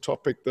minerals, a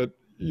topic that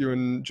you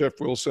and Jeff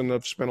Wilson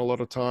have spent a lot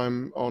of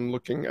time on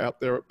looking out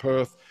there at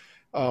Perth,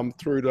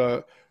 through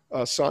to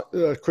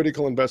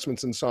critical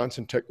investments in science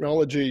and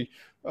technology,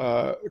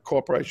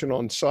 cooperation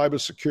on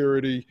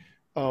cybersecurity,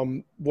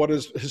 what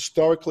has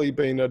historically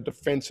been a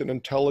defense and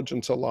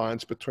intelligence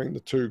alliance between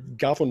the two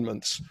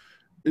governments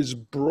is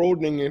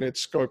broadening in its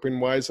scope in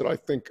ways that I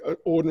think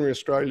ordinary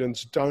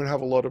Australians don't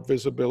have a lot of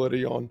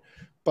visibility on.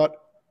 But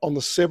on the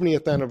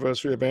 70th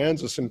anniversary of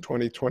ANZUS in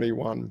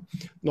 2021,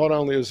 not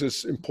only is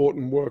this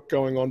important work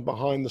going on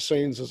behind the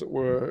scenes, as it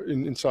were,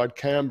 inside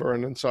Canberra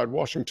and inside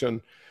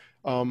Washington,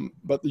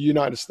 but the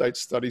United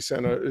States Study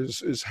Centre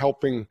is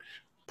helping,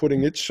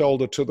 putting its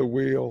shoulder to the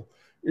wheel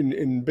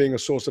in being a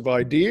source of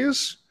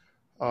ideas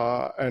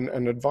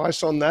and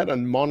advice on that,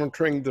 and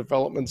monitoring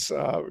developments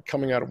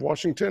coming out of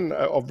Washington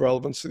of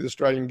relevance to the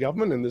Australian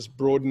government in this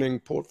broadening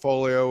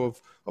portfolio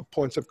of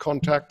points of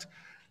contact,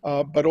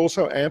 but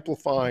also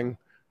amplifying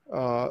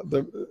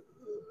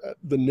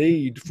the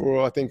need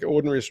for, I think,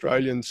 ordinary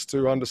Australians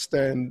to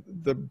understand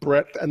the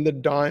breadth and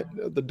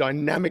the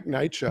dynamic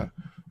nature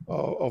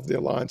of the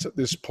alliance at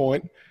this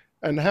point,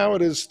 and how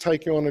it is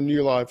taking on a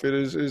new life. It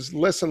is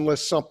less and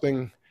less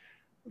something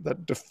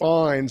that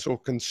defines or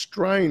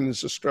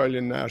constrains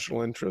Australian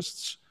national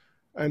interests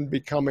and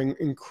becoming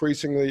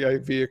increasingly a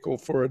vehicle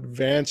for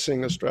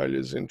advancing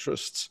Australia's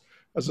interests.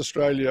 As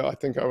Australia, I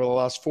think over the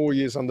last 4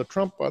 years under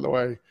Trump, by the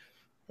way,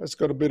 has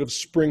got a bit of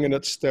spring in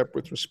its step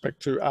with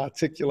respect to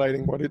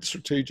articulating what its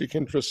strategic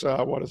interests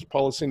are, what its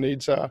policy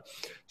needs are.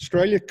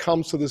 Australia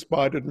comes to this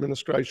Biden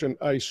administration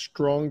a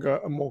stronger,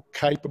 a more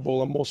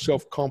capable, a more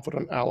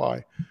self-confident ally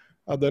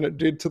than it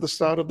did to the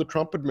start of the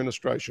Trump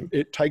administration.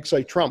 It takes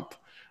a Trump.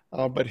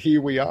 But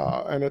here we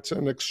are, and it's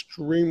an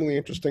extremely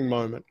interesting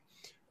moment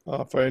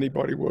for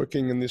anybody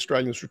working in the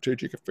Australian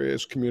strategic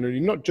affairs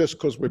community, not just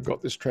because we've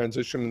got this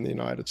transition in the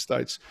United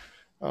States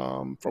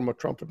from a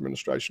Trump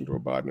administration to a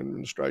Biden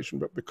administration,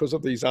 but because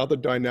of these other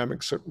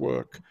dynamics at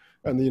work.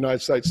 And the United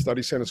States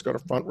Study Centre's got a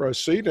front row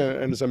seat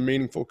and is a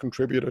meaningful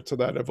contributor to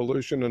that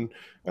evolution.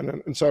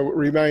 And so it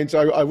remains,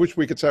 I wish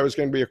we could say it was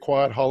going to be a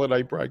quiet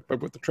holiday break, but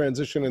with the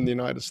transition in the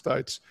United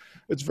States,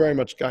 it's very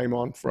much game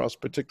on for us,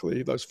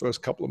 particularly those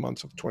first couple of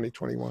months of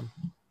 2021.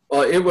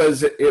 Well, it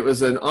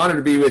was an honor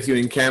to be with you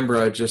in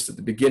Canberra just at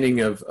the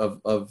beginning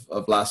of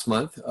last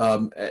month.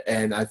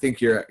 And I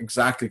think you're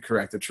exactly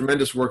correct. The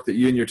tremendous work that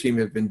you and your team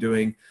have been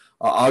doing,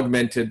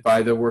 augmented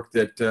by the work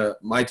that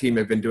my team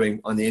have been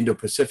doing on the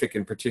Indo-Pacific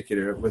in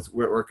particular, with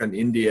work on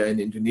India and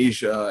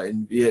Indonesia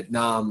and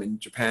Vietnam and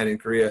Japan and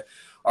Korea,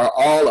 are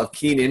all of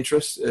keen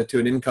interest to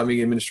an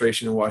incoming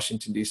administration in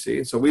Washington,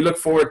 D.C. So we look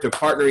forward to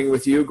partnering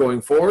with you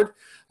going forward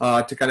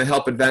to kind of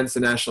help advance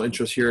the national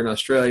interest here in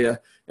Australia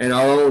and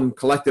our own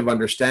collective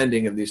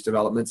understanding of these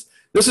developments.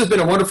 This has been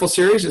a wonderful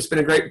series. It's been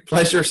a great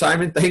pleasure,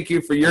 Simon. Thank you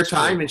for your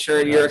time and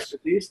sharing your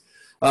expertise.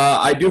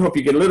 I do hope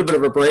you get a little bit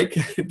of a break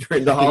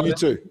during the holiday. You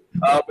too.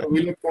 But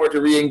we look forward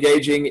to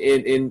re-engaging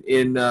in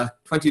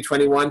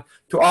 2021.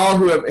 To all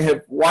who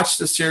have watched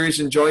the series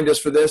and joined us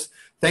for this,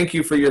 thank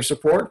you for your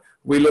support.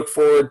 We look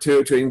forward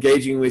to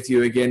engaging with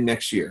you again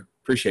next year.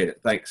 Appreciate it.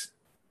 Thanks.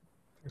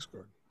 Thanks,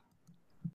 Gordon.